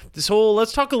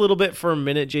let's talk a little bit for a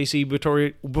minute, JC,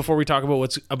 before we talk about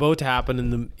what's about to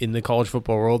happen in the college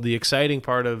football world, the exciting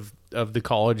part of the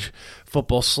college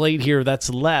football slate here that's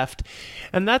left,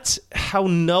 and that's how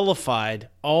nullified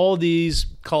all these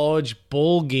college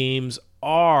bowl games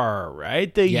are,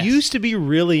 right? They used to be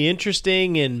really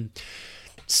interesting and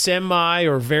semi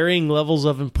or varying levels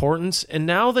of importance, and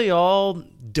now they all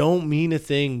don't mean a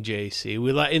thing, JC.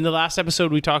 In the last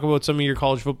episode, we talked about some of your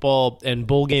college football and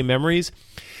bowl game memories,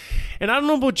 and I don't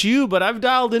know about you, but I've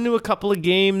dialed into a couple of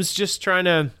games just trying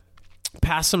to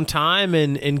pass some time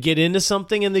and get into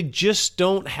something, and they just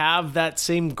don't have that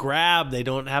same grab. They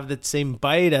don't have that same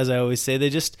bite, as I always say.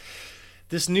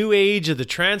 This new age of the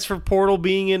transfer portal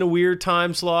being in a weird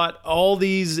time slot,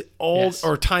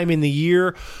 or time in the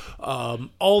year,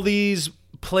 all these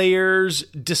players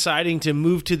deciding to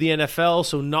move to the NFL,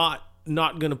 so not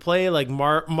going to play, like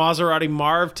Maserati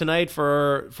Marv tonight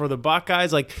for the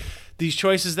Buckeyes. Like, these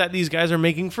choices that these guys are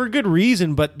making for good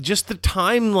reason, but just the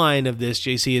timeline of this,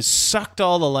 JC, has sucked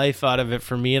all the life out of it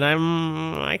for me, and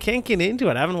I can't get into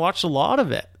it. I haven't watched a lot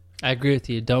of it. I agree with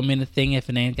you. Don't mean a thing if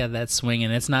it ain't got that swinging.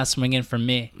 It's not swinging for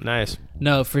me. Nice.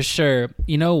 No, for sure.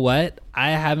 You know what?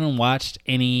 I haven't watched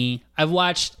any. I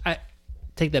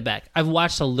take that back. I've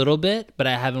watched a little bit, but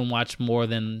I haven't watched more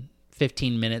than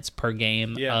 15 minutes per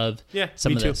game of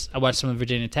some of this. I watched some of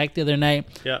Virginia Tech the other night.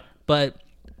 Yeah. But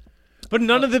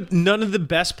none of the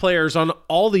best players on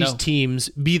all these teams,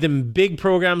 be them big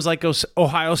programs like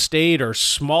Ohio State or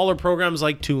smaller programs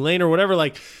like Tulane or whatever,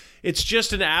 like, it's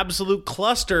just an absolute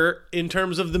cluster in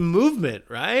terms of the movement,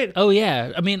 right? Oh,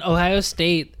 yeah. I mean, Ohio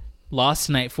State lost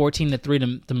tonight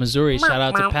 14-3 to Missouri. Shout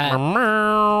out to Pat.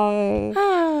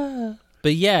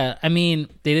 But, yeah, I mean,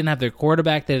 they didn't have their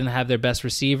quarterback. They didn't have their best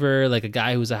receiver, like a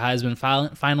guy who's a Heisman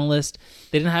finalist.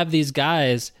 They didn't have these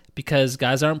guys because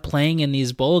guys aren't playing in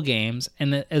these bowl games.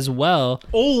 And as well,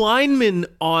 O-linemen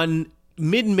on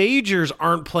mid-majors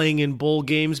aren't playing in bowl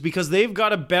games because they've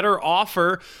got a better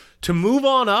offer to move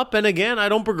on up. And again, I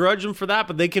don't begrudge them for that,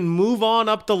 but they can move on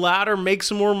up the ladder, make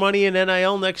some more money in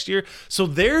NIL next year. So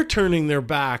they're turning their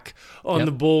back on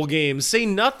the bowl games. Say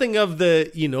nothing of the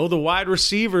wide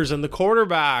receivers and the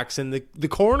quarterbacks and the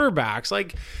cornerbacks.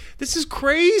 Like, this is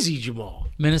crazy, Jamal.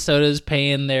 Minnesota's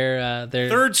paying their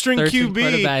third string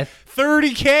QB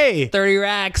 $30K, 30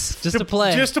 racks just to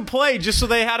play, just so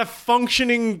they had a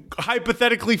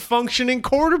hypothetically functioning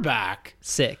quarterback.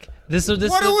 Sick.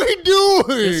 What are we doing?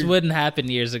 This wouldn't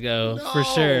happen years ago, for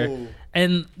sure.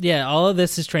 And yeah, all of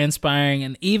this is transpiring,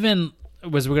 and even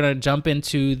we're going to jump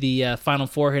into the Final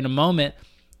Four here in a moment.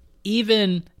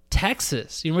 Even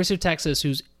Texas, University of Texas,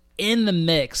 who's in the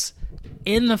mix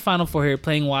in the Final Four here,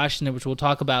 playing Washington, which we'll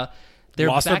talk about.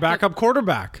 Lost their backup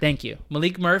quarterback. Thank you,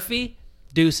 Malik Murphy.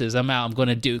 Deuces. I'm out. I'm going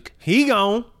to Duke. He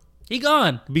gone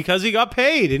because he got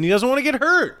paid and he doesn't want to get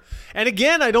hurt. And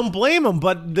again, I don't blame him,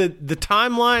 but the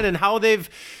timeline and how they've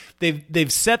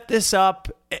set this up,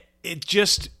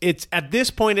 it's at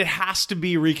this point it has to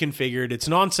be reconfigured. It's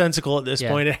nonsensical at this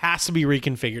point. It has to be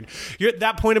reconfigured.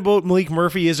 That point about Malik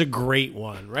Murphy is a great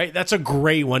one, right? That's a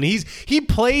great one. He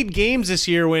played games this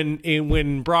year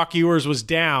when Brock Ewers was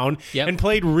down and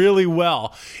played really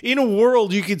well. In a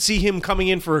world you could see him coming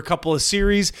in for a couple of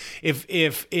series.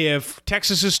 If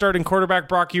Texas is starting quarterback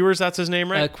Brock Ewers, that's his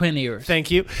name, right? Quinn Ewers.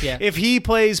 Thank you. Yeah. If he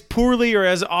plays poorly or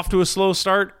as off to a slow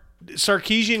start,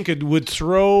 Sarkisian would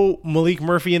throw Malik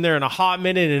Murphy in there in a hot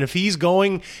minute, and if he's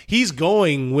going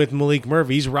with Malik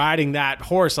Murphy. He's riding that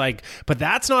horse, but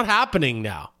that's not happening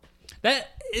now.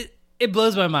 It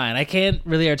blows my mind. I can't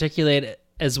really articulate it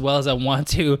as well as I want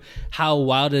to how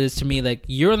wild it is to me. Like,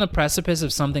 you're on the precipice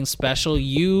of something special.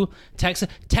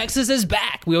 Texas is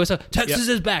back. We always talk Texas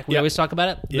is back. We always talk about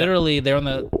it. Yep. Literally, they're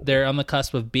on the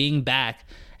cusp of being back,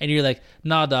 and you're like,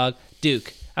 nah, dog,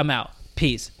 Duke, I'm out.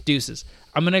 Peace, deuces.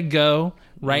 I'm going to go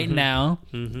right now,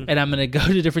 and I'm going to go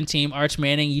to a different team. Arch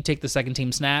Manning, you take the second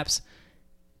team snaps,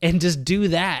 and just do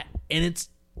that. And it's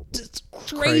just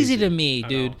crazy to me,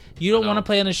 dude. You don't want to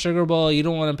play in the Sugar Bowl. You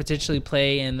don't want to potentially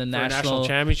play in the national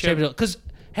championship. Because,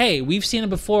 hey, we've seen it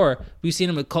before. We've seen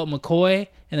it with Colt McCoy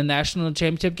in the national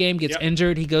championship game. Gets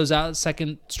injured. He goes out.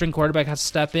 Second string quarterback has to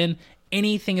step in.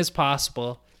 Anything is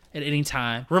possible. at any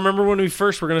time. Remember when we're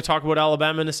going to talk about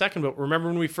Alabama in a second, but remember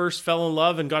when we first fell in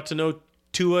love and got to know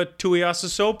Tua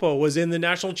Tuiasosopo was in the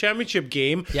national championship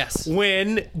game. Yes.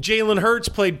 When Jalen Hurts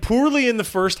played poorly in the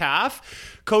first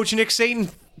half, Coach Nick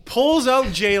Saban pulls out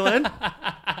Jalen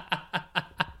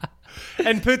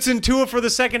and puts in Tua for the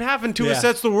second half, and Tua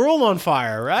sets the world on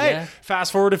fire, right? Yeah.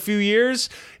 Fast forward a few years,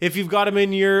 if you've got him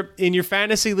in your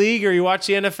fantasy league or you watch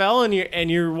the NFL and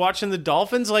you're watching the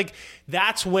Dolphins, like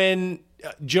that's when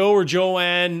Joe or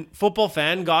Joanne, football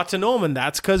fan, got to know him, and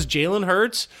that's because Jalen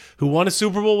Hurts, who won a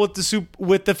Super Bowl with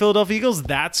the Philadelphia Eagles,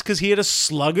 that's because he had a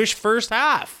sluggish first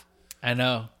half. I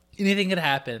know. Anything could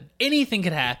happen. Anything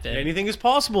could happen. Anything is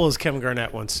possible, as Kevin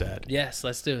Garnett once said. Yes,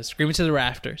 let's do it. Scream it to the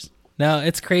rafters. No,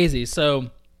 it's crazy. So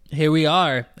here we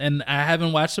are, and I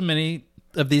haven't watched so many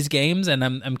of these games, and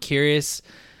I'm curious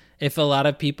if a lot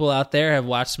of people out there have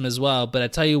watched them as well. But I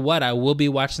tell you what, I will be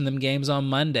watching them games on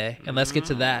Monday, and let's get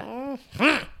to that.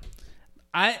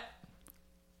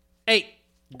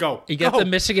 Go. You got the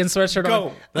Michigan sweatshirt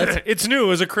on. It's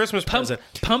new as a Christmas present.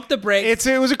 Pump the brakes.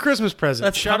 It was a Christmas present.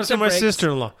 Let's Shout pump out to the my brakes.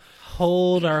 sister-in-law.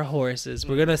 Hold our horses.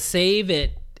 We're gonna save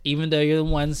it, even though you're the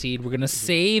 1 seed. We're gonna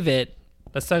save it.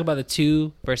 Let's talk about the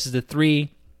 2 versus the 3,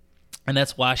 and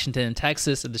that's Washington and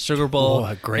Texas at the Sugar Bowl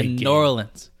a great in game. New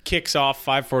Orleans. Kicks off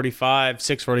 5:45,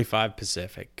 6:45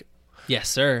 Pacific. Yes,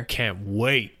 sir. Can't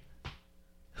wait.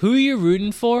 Who you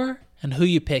rooting for and who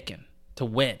you picking to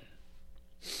win?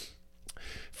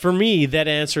 For me, that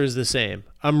answer is the same.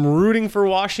 I'm rooting for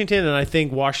Washington, and I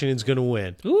think Washington's going to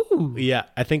win. Ooh. Yeah,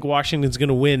 I think Washington's going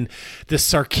to win the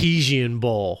Sarkisian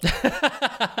Bowl.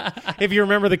 If you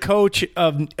remember, the coach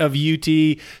of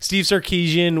UT, Steve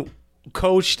Sarkisian,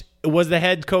 was the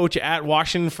head coach at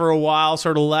Washington for a while,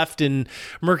 sort of left in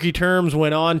murky terms,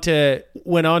 went on to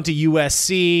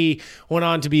USC, went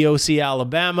on to be OC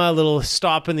Alabama, a little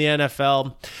stop in the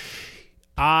NFL.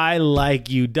 I like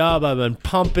UW. I've been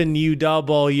pumping UW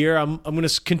all year. I'm going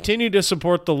to continue to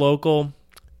support the local.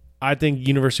 I think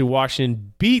University of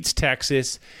Washington beats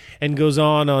Texas and goes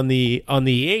on the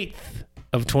 8th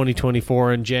of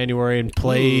 2024 in January and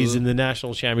plays in the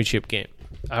national championship game.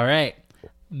 All right.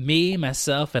 Me,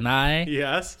 myself, and I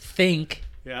think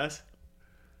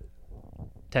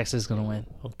Texas is going to win.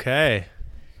 Okay,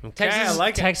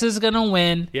 Texas is going to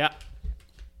win. Yeah.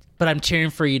 But I'm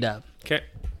cheering for UW. Okay.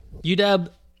 UW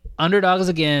underdogs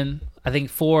again. I think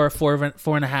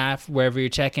 4.5, wherever you're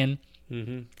checking.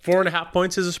 4.5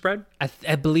 points is a spread?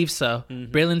 I believe so.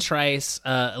 Braylon Trice,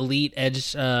 elite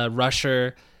edge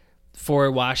rusher for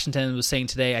Washington, was saying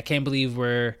today, I can't believe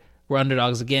we're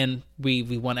underdogs again. We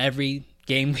won every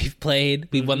game we've played.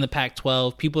 We won the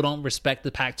Pac-12. People don't respect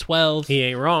the Pac-12. He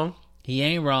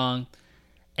ain't wrong.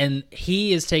 And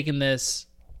he is taking this,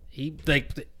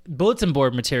 bulletin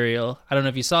board material. I don't know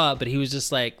if you saw it, but he was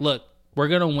just like, look, we're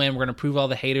going to win. We're going to prove all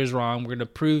the haters wrong. We're going to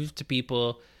prove to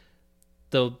people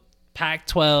the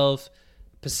Pac-12,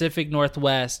 Pacific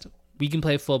Northwest, we can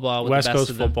play football with West the best Coast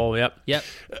of them. football, Yep.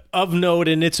 Of note,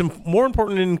 and it's more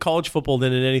important in college football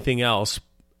than in anything else.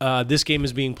 This game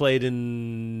is being played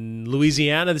in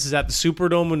Louisiana. This is at the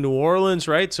Superdome in New Orleans,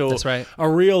 right? So That's right. A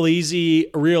real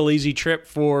easy trip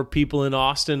for people in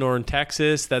Austin or in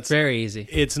Texas. That's Very easy.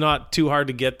 It's not too hard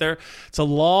to get there. It's a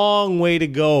long way to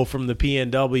go from the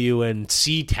PNW and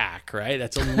SeaTac, right?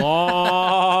 That's a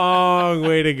long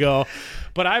way to go.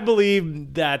 But I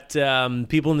believe that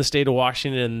people in the state of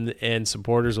Washington and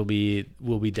supporters will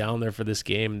be down there for this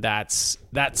game. That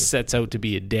sets out to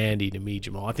be a dandy to me,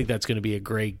 Jamal. I think that's going to be a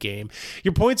great game.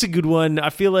 Your point's a good one. I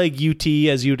feel like UT,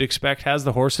 as you'd expect, has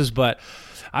the horses, but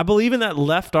I believe in that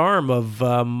left arm of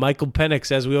Michael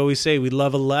Penix. As we always say, we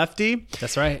love a lefty.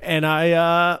 That's right. And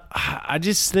I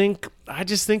just think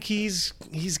he's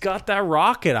got that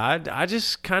rocket. I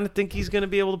just kind of think he's going to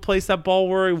be able to place that ball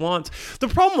where he wants.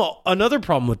 Another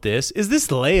problem with this is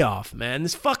this layoff, man.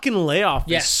 This fucking layoff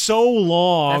is so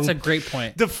long. That's a great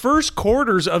point. The first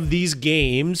quarters of these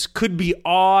games could be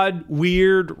odd,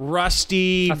 weird,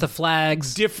 rusty. Got the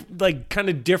flags. Kind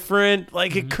of different.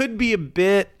 Like it could be a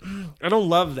bit. I don't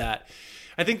love that.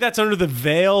 I think that's under the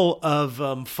veil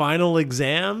of final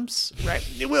exams, right?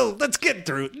 Well, let's get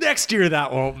through. Next year,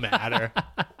 that won't matter.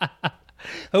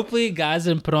 Hopefully, guys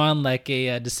didn't put on like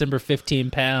a December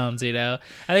 15 pounds, you know?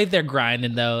 I think they're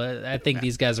grinding, though. I think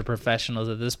these guys are professionals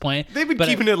at this point. They've been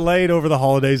keeping it late over the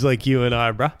holidays like you and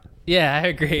I, bro. Yeah, I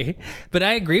agree. But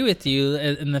I agree with you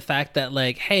in the fact that,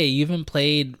 like, hey, you haven't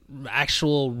played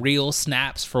actual real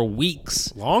snaps for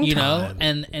weeks. Long you know? time.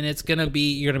 And it's going to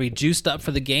be, you're going to be juiced up for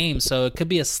the game. So it could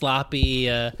be a sloppy.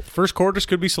 First quarters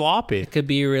could be sloppy. It could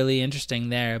be really interesting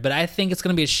there. But I think it's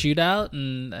going to be a shootout.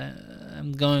 And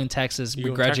I'm going Texas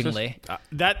begrudgingly.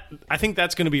 I think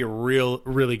that's going to be a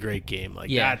really great game. I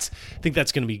think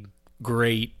that's going to be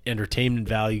great entertainment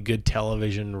value, good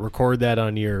television. Record that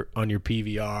on your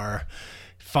PVR.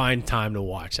 Find time to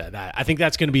watch that. I think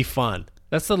that's going to be fun.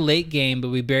 That's the late game, but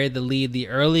we buried the lead. The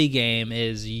early game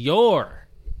is your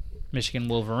Michigan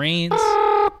Wolverines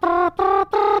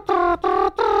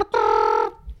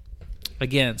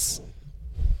against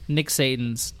Nick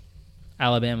Satan's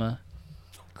Alabama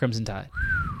Crimson Tide.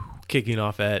 Kicking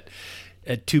off at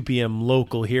 2 p.m.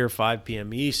 local here, 5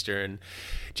 p.m. Eastern.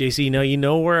 JC, now you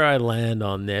know where I land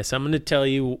on this. I'm going to tell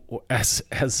you, as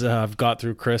I've got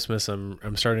through Christmas,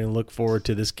 I'm starting to look forward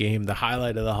to this game, the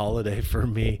highlight of the holiday for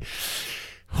me.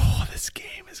 Oh, this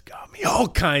game has got me all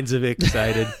kinds of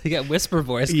excited. You got whisper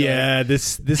voice going. Yeah,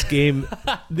 this game,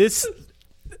 this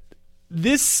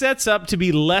sets up to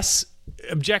be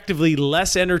objectively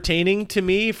less entertaining to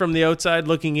me from the outside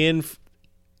looking in,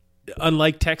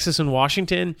 unlike Texas and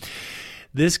Washington.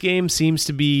 This game seems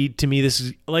to be, to me, this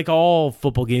is like all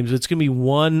football games. It's going to be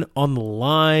one on the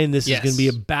line. This is going to be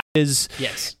a battle.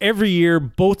 Yes. Every year,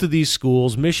 both of these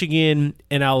schools, Michigan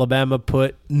and Alabama,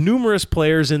 put numerous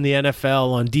players in the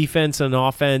NFL on defense and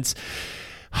offense.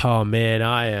 Oh,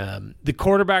 man, the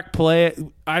quarterback play,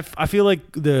 I feel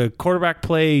like the quarterback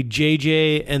play,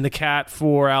 JJ and the Cat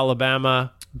for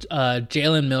Alabama,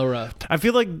 Jalen Milroe. I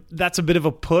feel like that's a bit of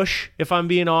a push, if I'm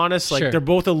being honest. Like, Sure. they're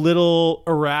both a little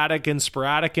erratic and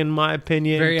sporadic, in my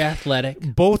opinion. Very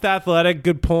athletic. Both athletic,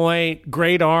 good point.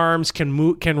 Great arms, can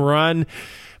move, can run.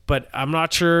 But I'm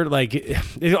not sure. Like,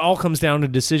 it all comes down to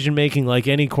decision making, like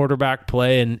any quarterback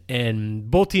play.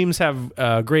 And both teams have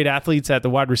great athletes at the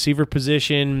wide receiver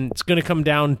position. It's going to come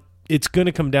down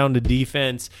to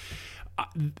defense.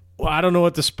 I don't know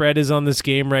what the spread is on this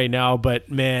game right now,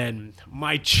 but man,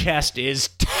 my chest is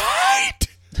tight.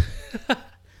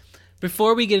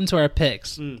 Before we get into our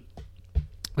picks,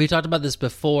 we talked about this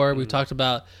before. We talked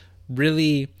about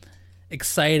really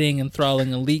exciting,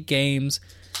 enthralling elite games.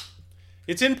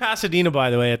 It's in Pasadena,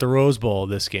 by the way, at the Rose Bowl,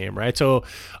 this game, right? So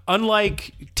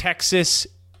unlike Texas,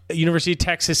 University of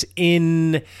Texas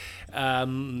in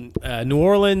New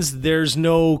Orleans, there's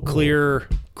no clear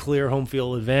home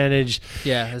field advantage.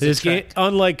 Yeah, this game,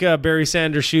 unlike Barry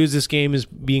Sanders' shoes, this game is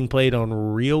being played on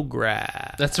real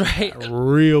grass. That's right.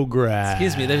 Real grass.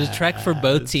 Excuse me. There's a trek for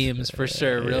both teams for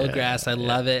sure. Real grass. I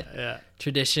love it. Yeah.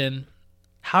 Tradition.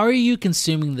 How are you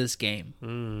consuming this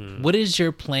game? What is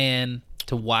your plan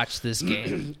to watch this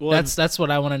game? Well, that's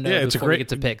what I want to know before we get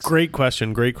to picks. Great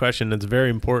question. That's very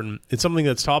important. It's something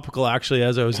that's topical, actually,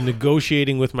 as I was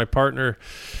negotiating with my partner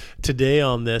today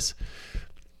on this.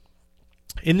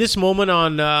 In this moment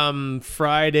on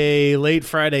Friday, late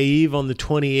Friday Eve on the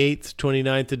 28th,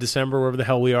 29th of December, wherever the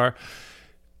hell we are,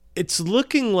 it's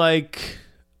looking like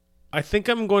I think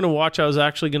I'm going to watch. I was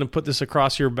actually going to put this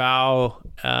across your bow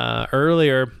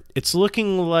earlier. It's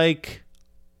looking like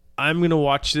I'm going to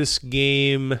watch this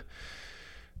game.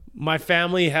 My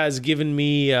family has given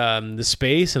me the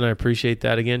space, and I appreciate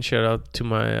that again. Shout out to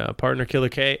my partner, Killer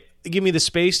K. Give me the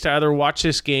space to either watch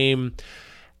this game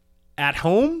at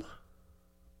home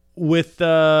with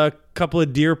a couple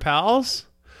of dear pals,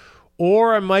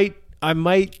 or I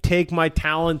might take my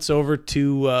talents over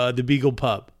to the Beagle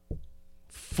Pub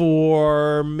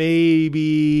for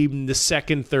maybe the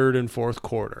second, third, and fourth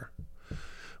quarter.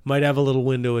 Might have a little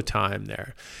window of time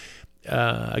there.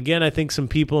 Again, I think some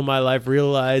people in my life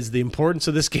realized the importance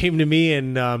of this game to me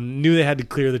and knew they had to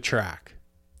clear the track.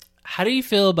 How do you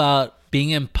feel about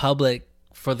being in public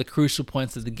for the crucial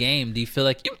points of the game? Do you feel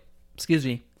like excuse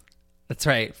me? That's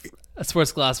right. A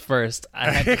sports glass first.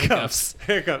 I had hiccups.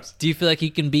 Hiccups. Do you feel like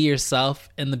you can be yourself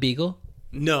in the Beagle?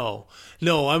 No.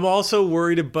 I'm also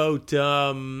worried about.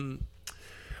 I mean,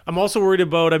 I'm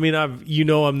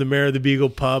the mayor of the Beagle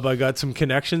Pub. I got some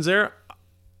connections there.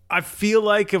 I feel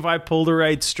like if I pull the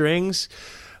right strings,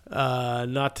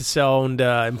 not to sound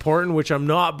important, which I'm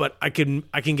not, but I can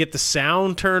get the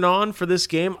sound turned on for this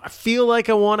game. I feel like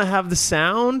I want to have the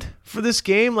sound for this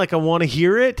game, like I want to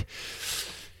hear it.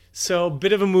 So,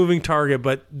 bit of a moving target,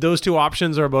 but those two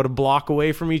options are about 2 blocks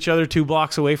away from each other.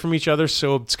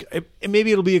 So,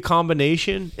 maybe it'll be a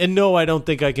combination. And no, I don't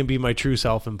think I can be my true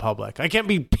self in public. I can't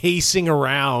be pacing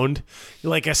around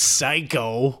like a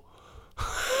psycho.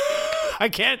 I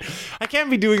can't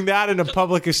be doing that in a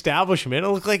public establishment. I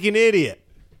look like an idiot.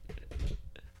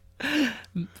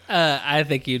 I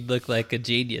think you'd look like a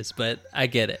genius, but I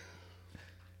get it.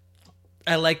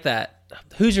 I like that.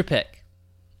 Who's your pick?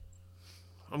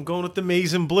 I'm going with the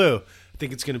maize and blue. I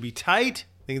think it's going to be tight.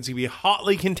 I think it's going to be a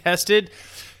hotly contested,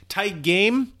 tight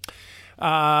game.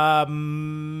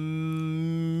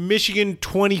 Michigan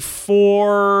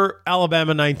 24,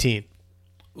 Alabama 19.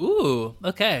 Ooh,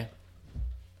 okay.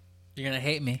 You're going to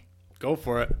hate me. Go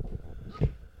for it.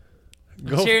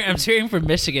 I'm cheering for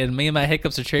Michigan. Me and my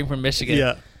hiccups are cheering for Michigan.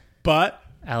 Yeah, but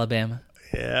Alabama.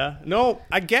 yeah, no,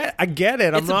 I get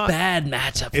it. It's a bad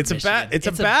matchup. It's a bad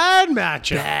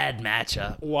matchup. Bad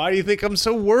matchup. Why do you think I'm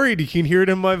so worried? You can hear it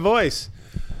in my voice.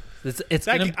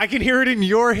 I can hear it in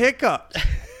your hiccups.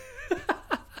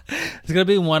 It's gonna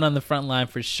be one on the front line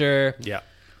for sure. Yeah,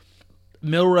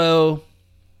 Milroe,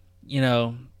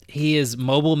 he is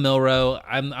mobile Milroe.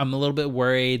 I'm a little bit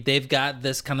worried. They've got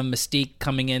this kind of mystique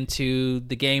coming into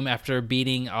the game after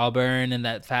beating Auburn in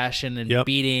that fashion and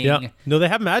beating. Yep. No, they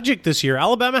have magic this year.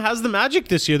 Alabama has the magic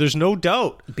this year. There's no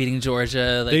doubt. Beating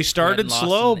Georgia. They started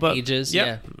slow, but ages.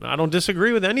 Yeah, I don't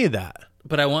disagree with any of that.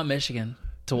 But I want Michigan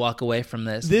to walk away from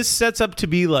this. This sets up to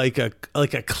be like a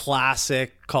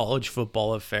classic college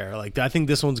football affair. Like, I think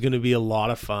this one's going to be a lot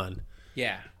of fun.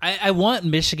 Yeah, I want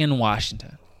Michigan,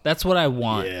 Washington. That's what I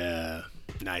want. Yeah,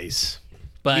 nice.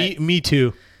 But me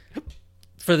too.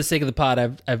 For the sake of the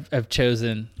pod, I've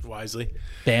chosen wisely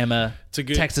Bama. It's a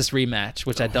good Texas rematch,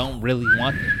 which I don't really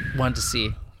want to see.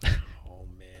 Oh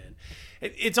man,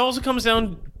 it also comes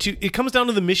down to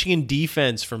the Michigan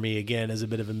defense for me again as a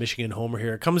bit of a Michigan homer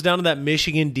here. It comes down to that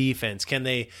Michigan defense. Can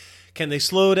they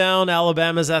slow down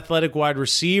Alabama's athletic wide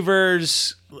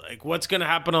receivers? Like, what's going to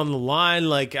happen on the line?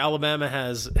 Like, Alabama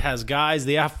has guys,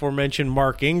 the aforementioned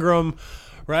Mark Ingram,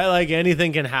 right? Like,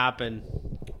 anything can happen.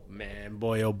 Man,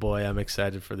 boy, oh boy, I'm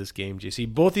excited for this game,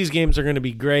 JC. Both these games are going to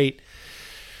be great.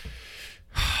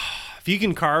 If you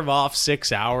can carve off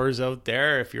 6 hours out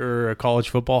there, if you're a college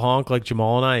football honk like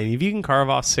Jamal and I, and if you can carve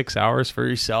off 6 hours for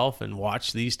yourself and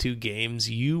watch these two games,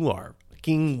 you are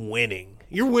fucking winning.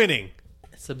 You're winning.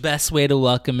 It's the best way to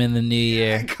welcome in the new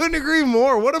year. I couldn't agree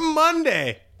more. What a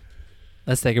Monday.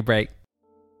 Let's take a break.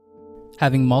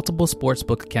 Having multiple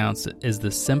sportsbook accounts is the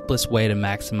simplest way to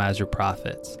maximize your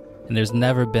profits, and there's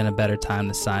never been a better time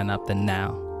to sign up than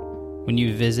now. When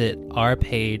you visit our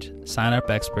page,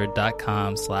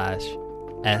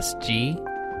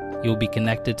 signupexpert.com/SG, you'll be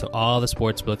connected to all the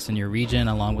sportsbooks in your region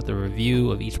along with a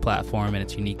review of each platform and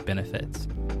its unique benefits.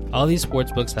 All these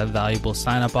sportsbooks have valuable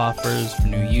sign-up offers for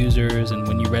new users, and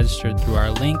when you register through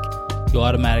our link, you'll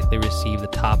automatically receive the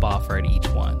top offer at each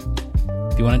one.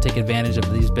 If you want to take advantage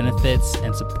of these benefits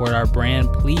and support our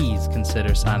brand, please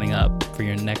consider signing up for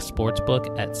your next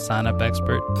sportsbook at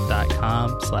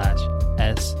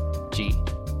signupexpert.com/SG.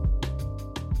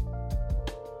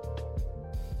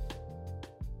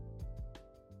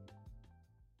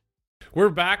 We're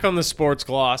back on the Sports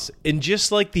Gloss, and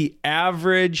just like the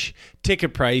average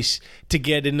ticket price to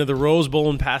get into the Rose Bowl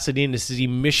in Pasadena to see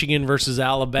Michigan versus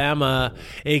Alabama,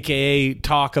 aka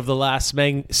talk of the last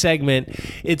segment,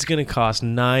 it's going to cost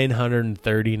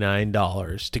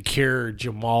 $939 to cure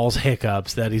Jamal's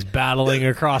hiccups that he's battling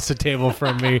across the table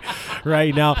from me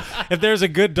right now. If there's a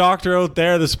good doctor out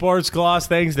there, the Sports Gloss,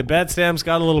 thanks to Betstam's,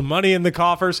 got a little money in the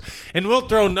coffers, and we'll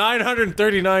throw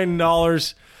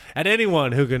 $939 at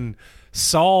anyone who can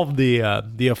solve the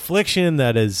affliction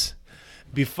that is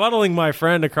befuddling my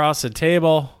friend across the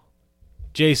table.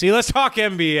 JC, let's talk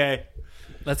NBA.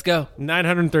 Let's go.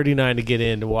 $939 to get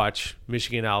in to watch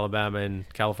Michigan, Alabama, and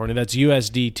California. That's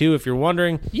USD too, if you're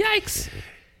wondering. Yikes.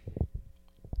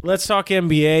 Let's talk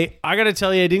NBA. I got to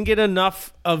tell you, I didn't get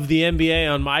enough of the NBA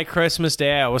on my Christmas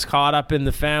day. I was caught up in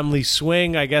the family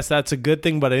swing. I guess that's a good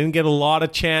thing, but I didn't get a lot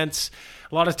of time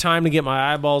to get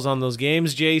my eyeballs on those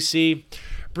games, JC.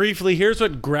 Briefly, here's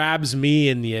what grabs me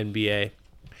in the NBA.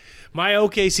 My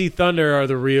OKC Thunder are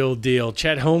the real deal.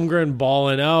 Chet Holmgren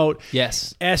balling out.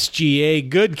 Yes. SGA,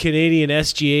 good Canadian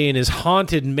SGA in his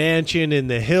haunted mansion in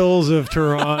the hills of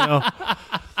Toronto.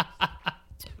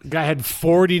 Guy had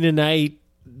 40 tonight.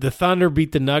 The Thunder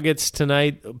beat the Nuggets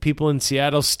tonight. People in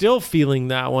Seattle still feeling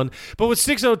that one. But what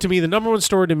sticks out to me, the number one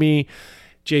story to me,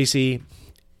 JC,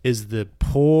 is the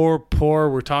poor.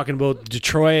 We're talking about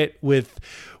Detroit with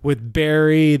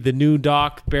Barry, the new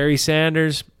doc, Barry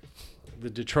Sanders. The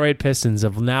Detroit Pistons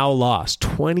have now lost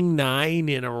 29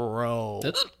 in a row.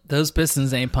 Those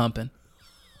Pistons ain't pumping.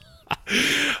 I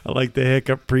like the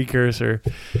hiccup precursor.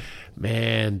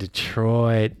 Man,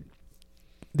 Detroit.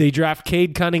 They draft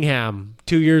Cade Cunningham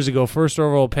 2 years ago, first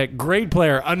overall pick. Great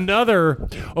player. Another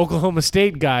Oklahoma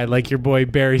State guy like your boy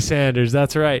Barry Sanders.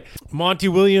 That's right. Monty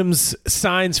Williams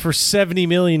signs for $70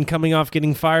 million coming off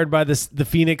getting fired by the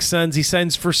Phoenix Suns. He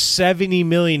signs for $70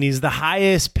 million. He's the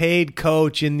highest paid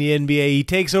coach in the NBA. He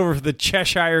takes over for the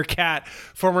Cheshire Cat,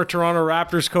 former Toronto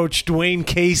Raptors coach Dwayne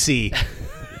Casey.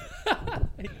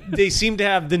 they seem to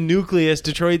have the nucleus.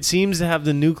 Detroit seems to have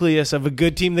the nucleus of a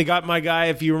good team. They got my guy,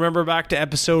 if you remember back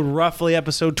to roughly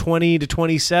episode 20 to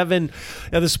 27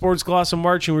 of the Sports Gloss of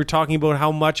March, and we were talking about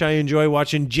how much I enjoy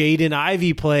watching Jaden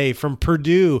Ivey play from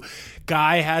Purdue.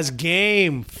 Guy has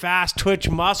game, fast twitch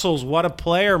muscles. What a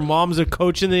player. Mom's a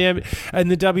coach in the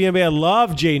WNBA. I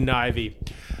love Jaden Ivey.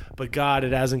 But God,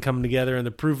 it hasn't come together, and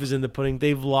the proof is in the pudding.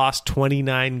 They've lost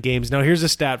 29 games. Now, here's a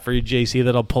stat for you, JC,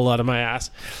 that I'll pull out of my ass.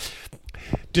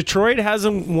 Detroit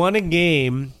hasn't won a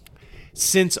game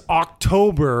since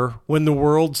October when the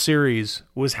World Series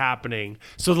was happening.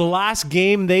 So the last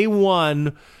game they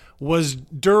won was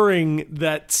during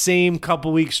that same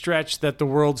couple-week stretch that the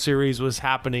World Series was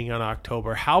happening in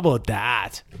October. How about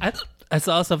that? I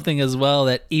saw something as well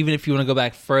that even if you want to go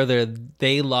back further,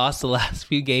 they lost the last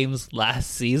few games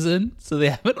last season. So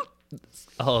they haven't,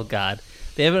 oh God,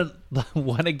 they haven't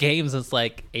won a game since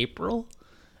like April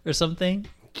or something.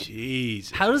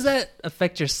 Jeez. How does that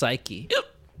affect your psyche?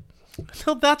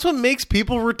 No, that's what makes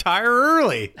people retire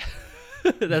early.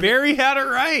 Barry had it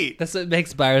right. That's what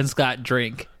makes Byron Scott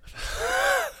drink.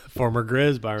 Former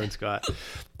Grizz Byron Scott.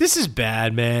 This is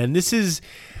bad, man. This is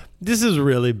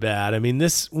really bad. I mean,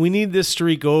 we need this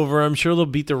streak over. I'm sure they'll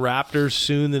beat the Raptors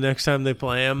soon the next time they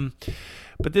play them.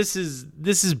 But this is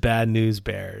bad news,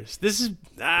 Bears. This is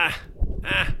I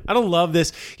don't love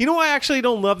this. You know why I actually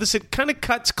don't love this? It kind of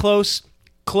cuts close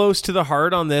to the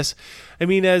heart on this. I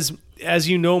mean, as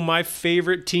you know, my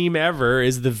favorite team ever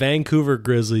is the Vancouver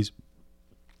Grizzlies.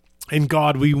 And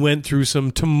God, we went through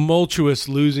some tumultuous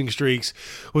losing streaks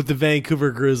with the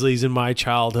Vancouver Grizzlies in my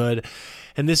childhood.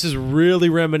 And this is really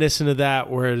reminiscent of that,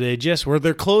 where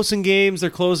they're closing games,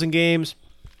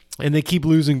 and they keep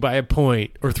losing by a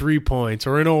point or 3 points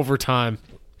or in overtime.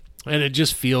 And it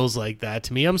just feels like that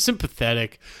to me. I'm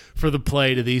sympathetic for the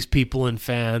play to these people and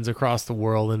fans across the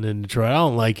world and in Detroit. I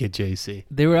don't like it, JC.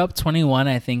 They were up 21,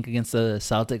 I think, against the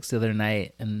Celtics the other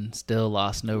night and still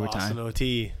lost in overtime. Lost in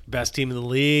OT. Best team in the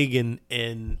league, and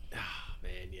oh,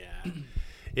 man, yeah.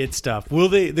 It's tough.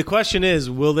 The question is,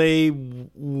 will they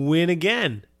win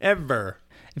again? Ever?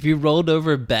 If you rolled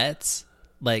over bets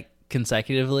like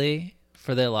consecutively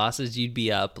for their losses, you'd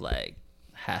be up like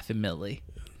 $500,000.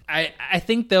 I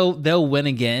think they'll win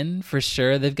again for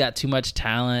sure. They've got too much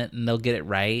talent and they'll get it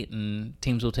right, and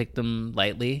teams will take them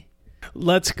lightly.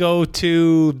 Let's go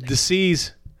to the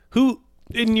C's. Who,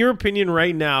 in your opinion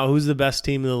right now, who's the best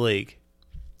team in the league?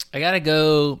 I gotta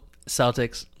go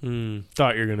Celtics.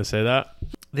 Thought you were gonna say that.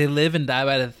 They live and die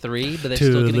by the 3, but they're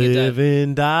still gonna get done. Live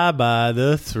and die by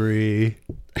the 3.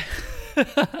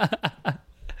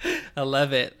 I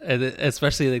love it,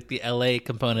 especially like the LA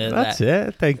component of that. That's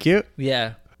it. Thank you.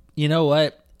 Yeah. You know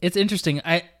what? It's interesting.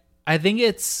 I think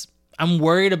I'm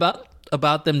worried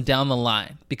about them down the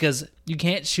line because you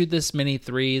can't shoot this many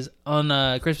threes.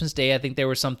 On Christmas Day, I think there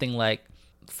were something like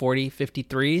 40, 50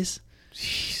 threes.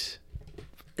 Jeez.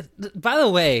 By the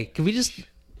way, can we just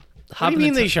hop What do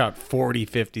you mean they shot 40,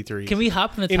 50 threes? Can we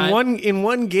hop in the time? In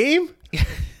one game?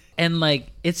 And like,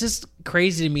 it's just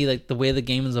crazy to me, like the way the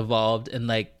game has evolved, and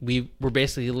like we're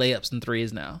basically layups and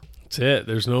threes now. That's it.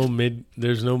 There's no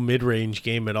mid-range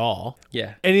game at all.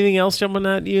 Yeah. Anything else jumping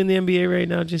at you in the NBA right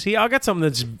now, Jesse? I got something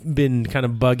that's been kind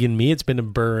of bugging me. It's been a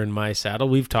burr in my saddle.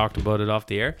 We've talked about it off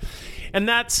the air. And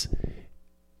I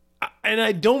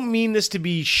don't mean this to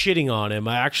be shitting on him.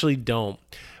 I actually don't.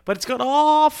 But it's got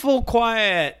awful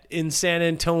quiet in San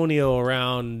Antonio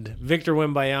around Victor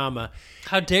Wembanyama.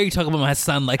 How dare you talk about my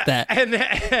son like that?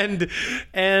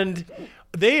 And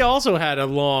they also had a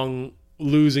long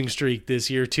losing streak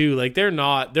this year too. Like their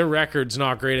record's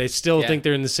not great. I still think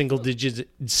they're in the single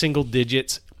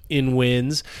digits in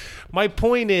wins. My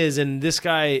point is, and this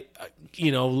guy,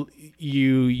 you know,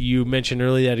 you mentioned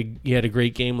earlier that he had a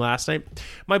great game last night.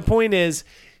 My point is,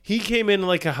 he came in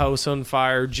like a house on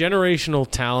fire, generational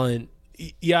talent,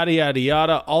 yada yada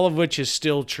yada, all of which is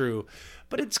still true.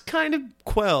 But it's kind of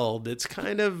quelled. It's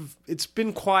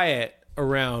been quiet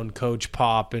around Coach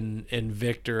Pop and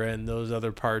Victor and those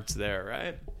other parts there,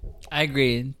 right? I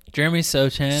agree. Jeremy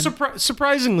Sochan.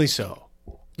 Surprisingly so.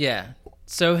 Yeah.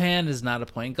 Sohan is not a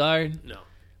point guard. No.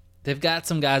 They've got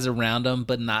some guys around him,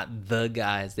 but not the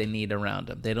guys they need around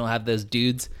him. They don't have those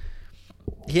dudes.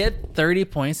 He had 30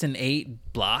 points and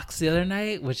 8 blocks the other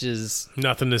night, which is...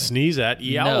 nothing to sneeze at.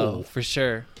 Yow. No, for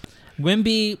sure.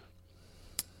 Wemby,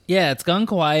 yeah, it's gone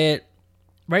quiet.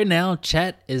 Right now,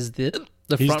 Chet is the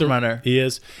front runner. He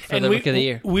is. For the Rookie of the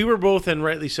Year. We were both, and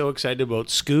rightly so, excited about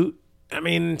Scoot. I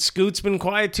mean, Scoot's been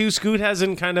quiet too. Scoot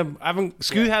hasn't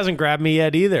grabbed me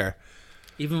yet either.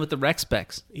 Even with the rec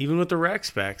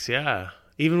specs. Yeah.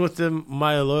 Even with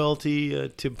my loyalty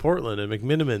to Portland and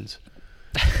McMinimans.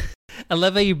 I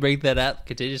love how you bring that up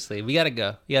continuously. We gotta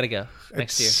go. You gotta go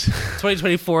next year.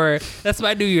 2024. That's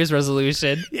my New Year's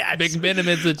resolution. Yeah,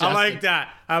 McMinimans with Justin.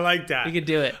 I like that. We can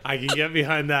do it. I can get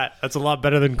behind that. That's a lot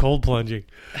better than cold plunging.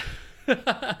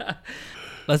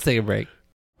 Let's take a break.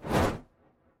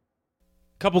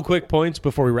 Couple quick points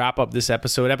before we wrap up this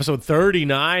episode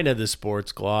 39 of the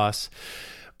Sports Gloss.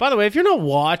 By the way, if you're not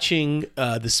watching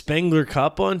the Spengler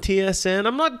Cup on TSN,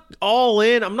 I'm not all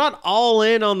in. I'm not all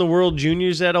in on the World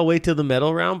Juniors yet. I'll wait till the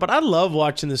medal round. But I love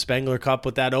watching the Spengler Cup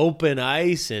with that open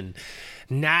ice and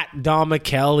Nat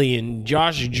Domicelli and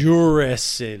Josh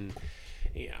Juris and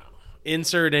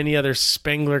insert any other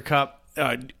Spengler Cup.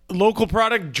 Local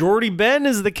product, Jordy Ben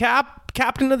is the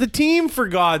captain of the team, for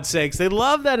God's sakes. They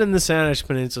love that in the Saanich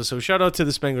Peninsula. So shout out to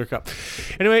the Spengler Cup.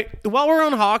 Anyway, while we're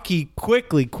on hockey,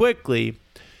 quickly.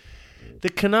 The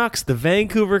Canucks, the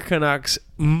Vancouver Canucks,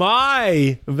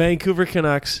 my Vancouver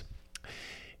Canucks,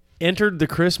 entered the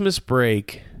Christmas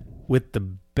break with the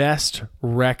best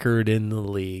record in the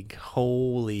league.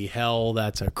 Holy hell,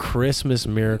 that's a Christmas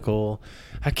miracle.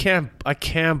 I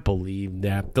can't believe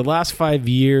that. The last 5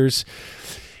 years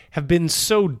have been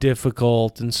so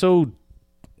difficult and so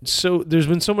there's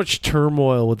been so much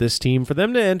turmoil with this team. For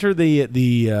them to enter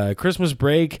the Christmas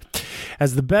break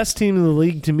as the best team in the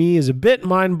league, to me, is a bit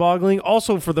mind-boggling.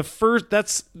 Also,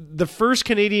 that's the first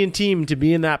Canadian team to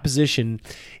be in that position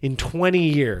in 20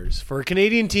 years. For a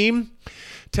Canadian team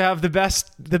to have the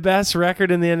best record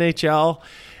in the NHL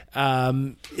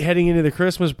heading into the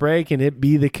Christmas break and it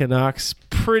be the Canucks,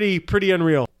 pretty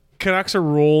unreal. Canucks are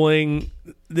rolling.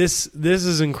 This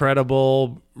is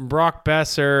incredible. Brock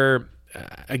Besser.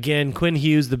 Again, Quinn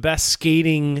Hughes, the best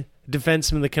skating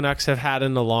defenseman the Canucks have had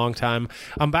in a long time.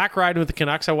 I'm back riding with the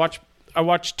Canucks. I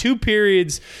watched 2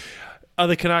 periods of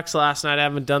the Canucks last night. I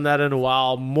haven't done that in a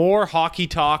while. More hockey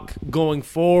talk going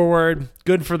forward.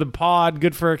 Good for the pod.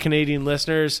 Good for our Canadian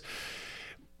listeners.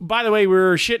 By the way, we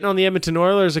were shitting on the Edmonton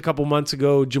Oilers a couple months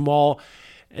ago, Jamal,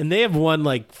 and they have won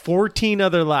like 14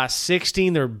 of their last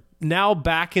 16. They're now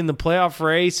back in the playoff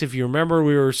race. If you remember,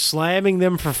 we were slamming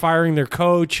them for firing their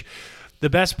coach. The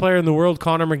best player in the world,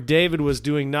 Connor McDavid, was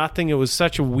doing nothing. It was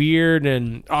such a weird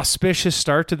and auspicious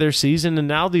start to their season, and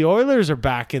now the Oilers are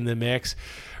back in the mix.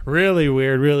 Really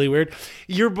weird.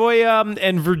 Your boy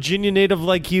and Virginia native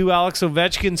like you, Alex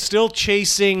Ovechkin, still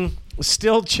chasing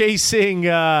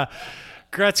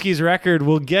Gretzky's record.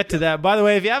 We'll get to that. By the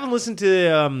way, if you haven't listened to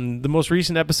the most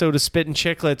recent episode of Spittin'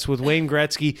 Chicklets with Wayne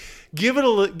Gretzky, give it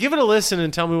a listen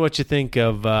and tell me what you think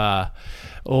of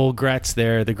old Gretz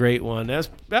there, the great one. I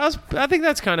think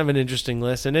that's kind of an interesting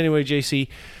list. And anyway, JC,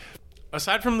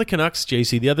 aside from the Canucks,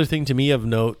 JC, the other thing to me of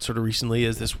note sort of recently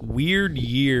is this weird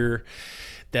year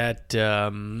that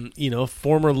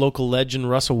former local legend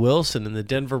Russell Wilson and the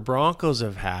Denver Broncos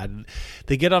have had.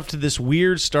 They get off to this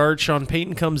weird start. Sean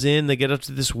Payton comes in. They get up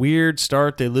to this weird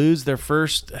start. They lose their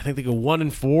first. I think they go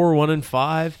 1-4,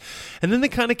 1-5, and then they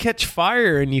kind of catch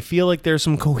fire, and you feel like there's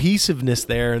some cohesiveness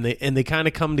there, and they kind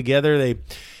of come together.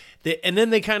 And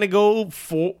then they kind of go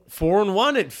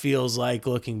 4-1. It feels like,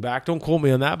 looking back. Don't quote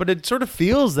me on that, but it sort of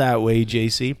feels that way,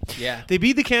 JC. Yeah. They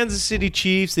beat the Kansas City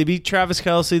Chiefs. They beat Travis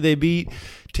Kelce. They beat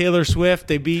Taylor Swift.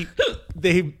 They beat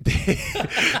they beat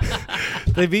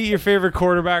your favorite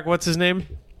quarterback. What's his name?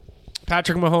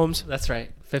 Patrick Mahomes. That's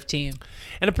right. 15.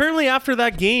 And apparently after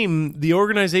that game, the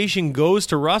organization goes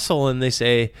to Russell and they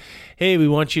say, hey, we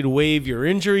want you to waive your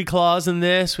injury clause in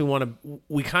this. We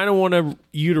kind of want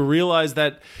you to realize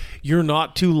that you're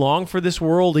not too long for this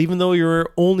world, even though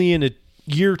you're only in a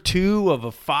year 2 of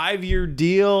a 5-year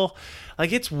deal.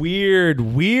 Like, it's weird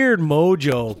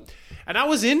mojo. And I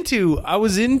was into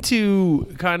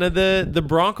kind of the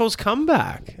Broncos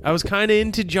comeback. I was kind of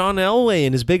into John Elway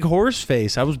and his big horse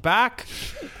face. I was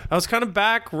kind of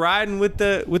back riding with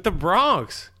the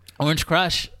Bronx. Orange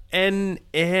Crush. And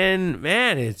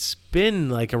man, it's been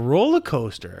like a roller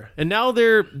coaster. And now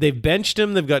they've benched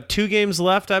him. They've got 2 games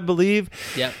left, I believe.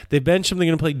 Yep. They benched him. They're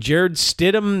going to play Jared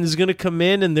Stidham is going to come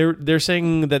in, and they're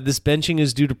saying that this benching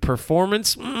is due to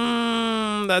performance.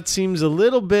 That seems a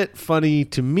little bit funny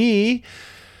to me.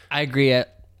 I agree. I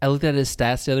looked at his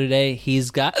stats the other day.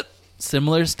 He's got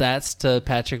similar stats to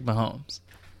Patrick Mahomes.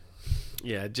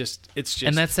 Yeah, it's just,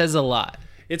 and that says a lot.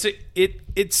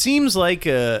 It seems like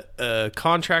a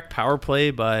contract power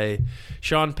play by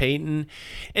Sean Payton,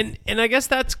 and I guess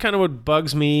that's kind of what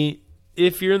bugs me.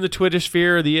 If you're in the Twitter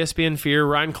sphere or the ESPN sphere,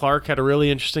 Ryan Clark had a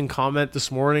really interesting comment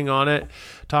this morning on it,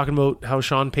 talking about how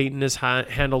Sean Payton has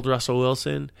handled Russell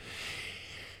Wilson.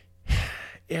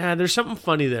 Yeah, there's something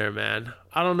funny there, man.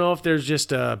 I don't know if there's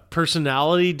just a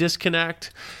personality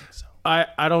disconnect.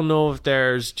 I don't know if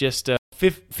there's just a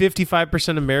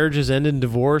 55% of marriages end in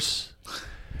divorce,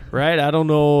 right? I don't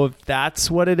know if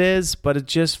that's what it is, but it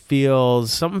just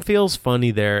something feels funny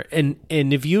there. And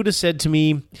if you'd have said to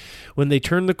me when they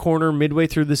turned the corner midway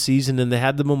through the season and they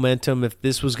had the momentum, if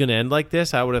this was going to end like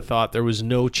this, I would have thought there was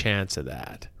no chance of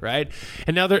that, right?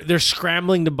 And now they're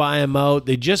scrambling to buy him out.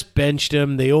 They just benched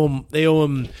him. They owe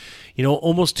him,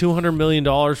 almost $200 million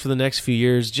for the next few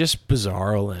years. Just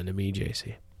bizarro end to me,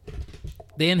 JC.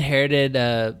 They inherited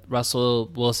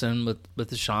Russell Wilson with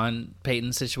the Sean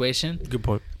Payton situation. Good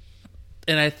point.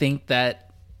 And I think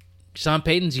that Sean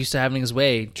Payton's used to having his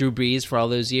way. Drew Brees for all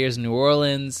those years in New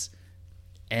Orleans,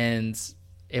 and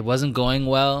it wasn't going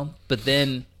well. But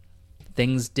then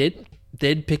things did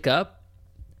pick up,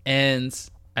 and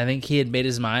I think he had made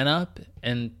his mind up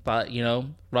and thought,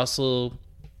 Russell,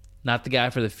 not the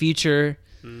guy for the future.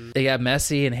 They got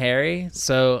Messi and Harry,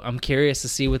 so I'm curious to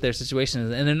see what their situation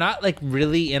is. And they're not like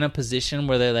really in a position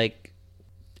where they're like,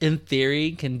 in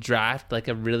theory, can draft like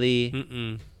a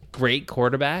really great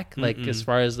quarterback, like as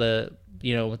far as the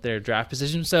with their draft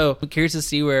position. So I'm curious to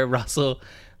see where Russell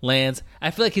lands. I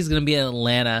feel like he's going to be in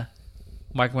Atlanta.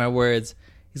 Mark my words,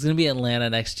 he's going to be in Atlanta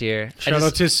next year. Shout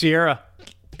out to Sierra.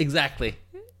 Exactly,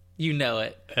 you know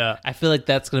it. Yeah. I feel like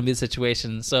that's going to be the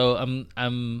situation. So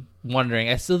I'm wondering.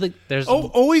 I still think there's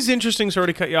always interesting. Sorry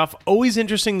to cut you off. Always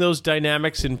interesting, those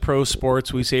dynamics in pro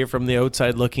sports. We say from the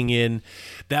outside looking in,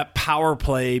 that power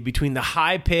play between the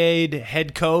high-paid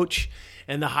head coach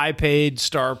and the high-paid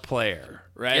star player.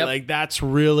 Right, Yep. Like that's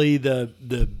really the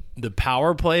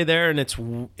power play there, and it's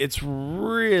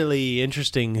really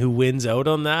interesting who wins out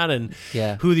on that, and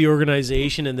who the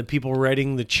organization and the people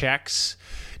writing the checks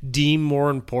deem more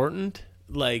important.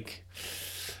 Like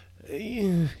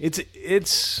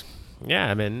it's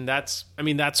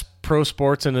that's pro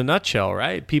sports in a nutshell,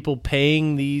 right? People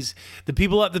paying the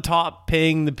people at the top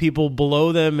paying the people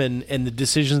below them, and the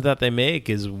decisions that they make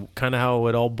is kind of how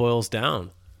it all boils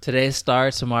down. Today's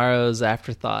star, tomorrow's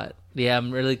afterthought. Yeah,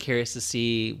 I'm really curious to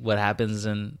see what happens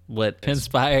and what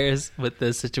inspires with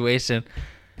this situation.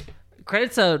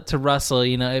 Credits to Russell.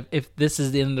 If this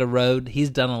is the end of the road, he's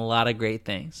done a lot of great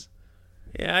things.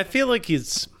 Yeah, I feel like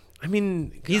he's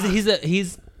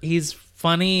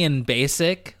funny and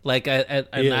basic. Like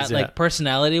like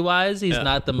personality wise, he's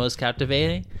not the most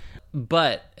captivating.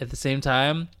 But at the same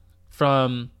time,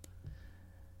 from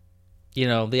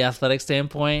the athletic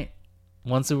standpoint,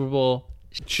 one Super Bowl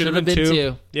should have been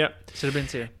two. Yeah, should have been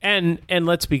two. And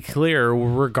let's be clear,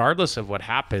 regardless of what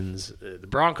happens, the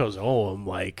Broncos owe him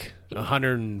like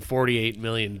 $148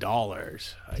 million.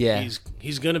 Yeah,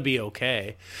 he's gonna be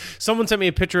okay. Someone sent me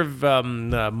a picture of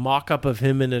a mock-up of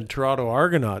him in a Toronto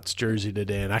Argonauts jersey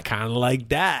today, and I kind of like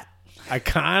that.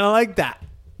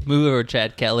 Move over,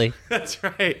 Chad Kelly. That's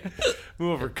right.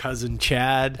 Move over, cousin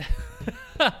Chad.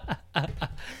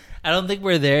 I don't think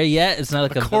we're there yet. It's not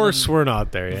like of course we're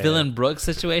not there yet. Dylan Brooks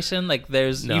situation. Like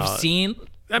there's you've seen.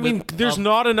 I mean, there's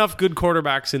not enough good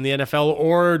quarterbacks in the NFL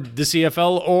or the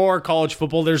CFL or college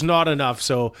football. There's not enough.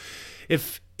 So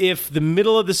if the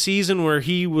middle of the season where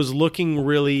he was looking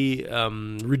really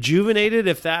rejuvenated,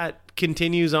 if that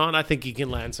continues on, I think he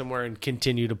can land somewhere and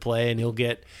continue to play, and he'll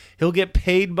get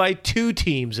paid by two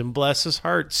teams, and bless his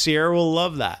heart, Sierra will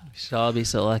love that. Should all be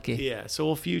so lucky. Yeah, so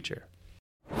will Future.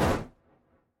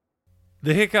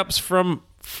 The hiccups from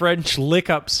French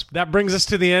lickups. That brings us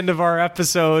to the end of our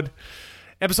episode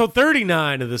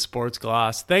 39 of the Sports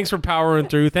Gloss. Thanks for powering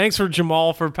through. Thanks for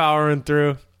Jamal for powering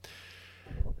through.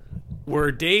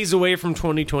 We're days away from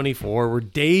 2024. We're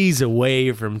days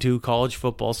away from 2 college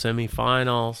football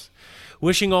semifinals.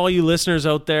 Wishing all you listeners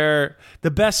out there the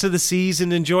best of the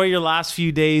season. Enjoy your last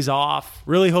few days off.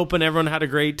 Really hoping everyone had a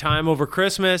great time over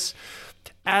Christmas.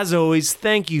 As always,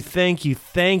 thank you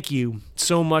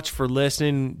so much for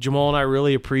listening. Jamal and I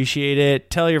really appreciate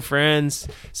it. Tell your friends,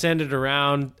 send it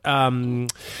around.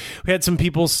 We had some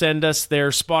people send us their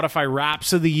Spotify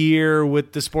Raps of the Year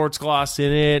with the Sports Gloss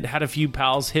in it. Had a few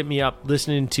pals hit me up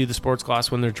listening to the Sports Gloss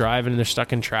when they're driving and they're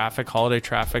stuck in traffic, holiday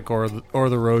traffic, or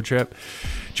the road trip.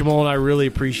 Jamal and I really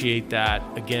appreciate that.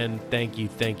 Again, thank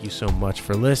you so much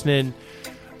for listening.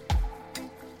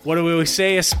 What do we always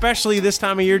say, especially this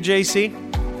time of year, JC?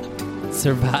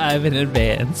 Survive in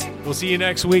advance. We'll see you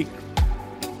next week.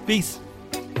 Peace.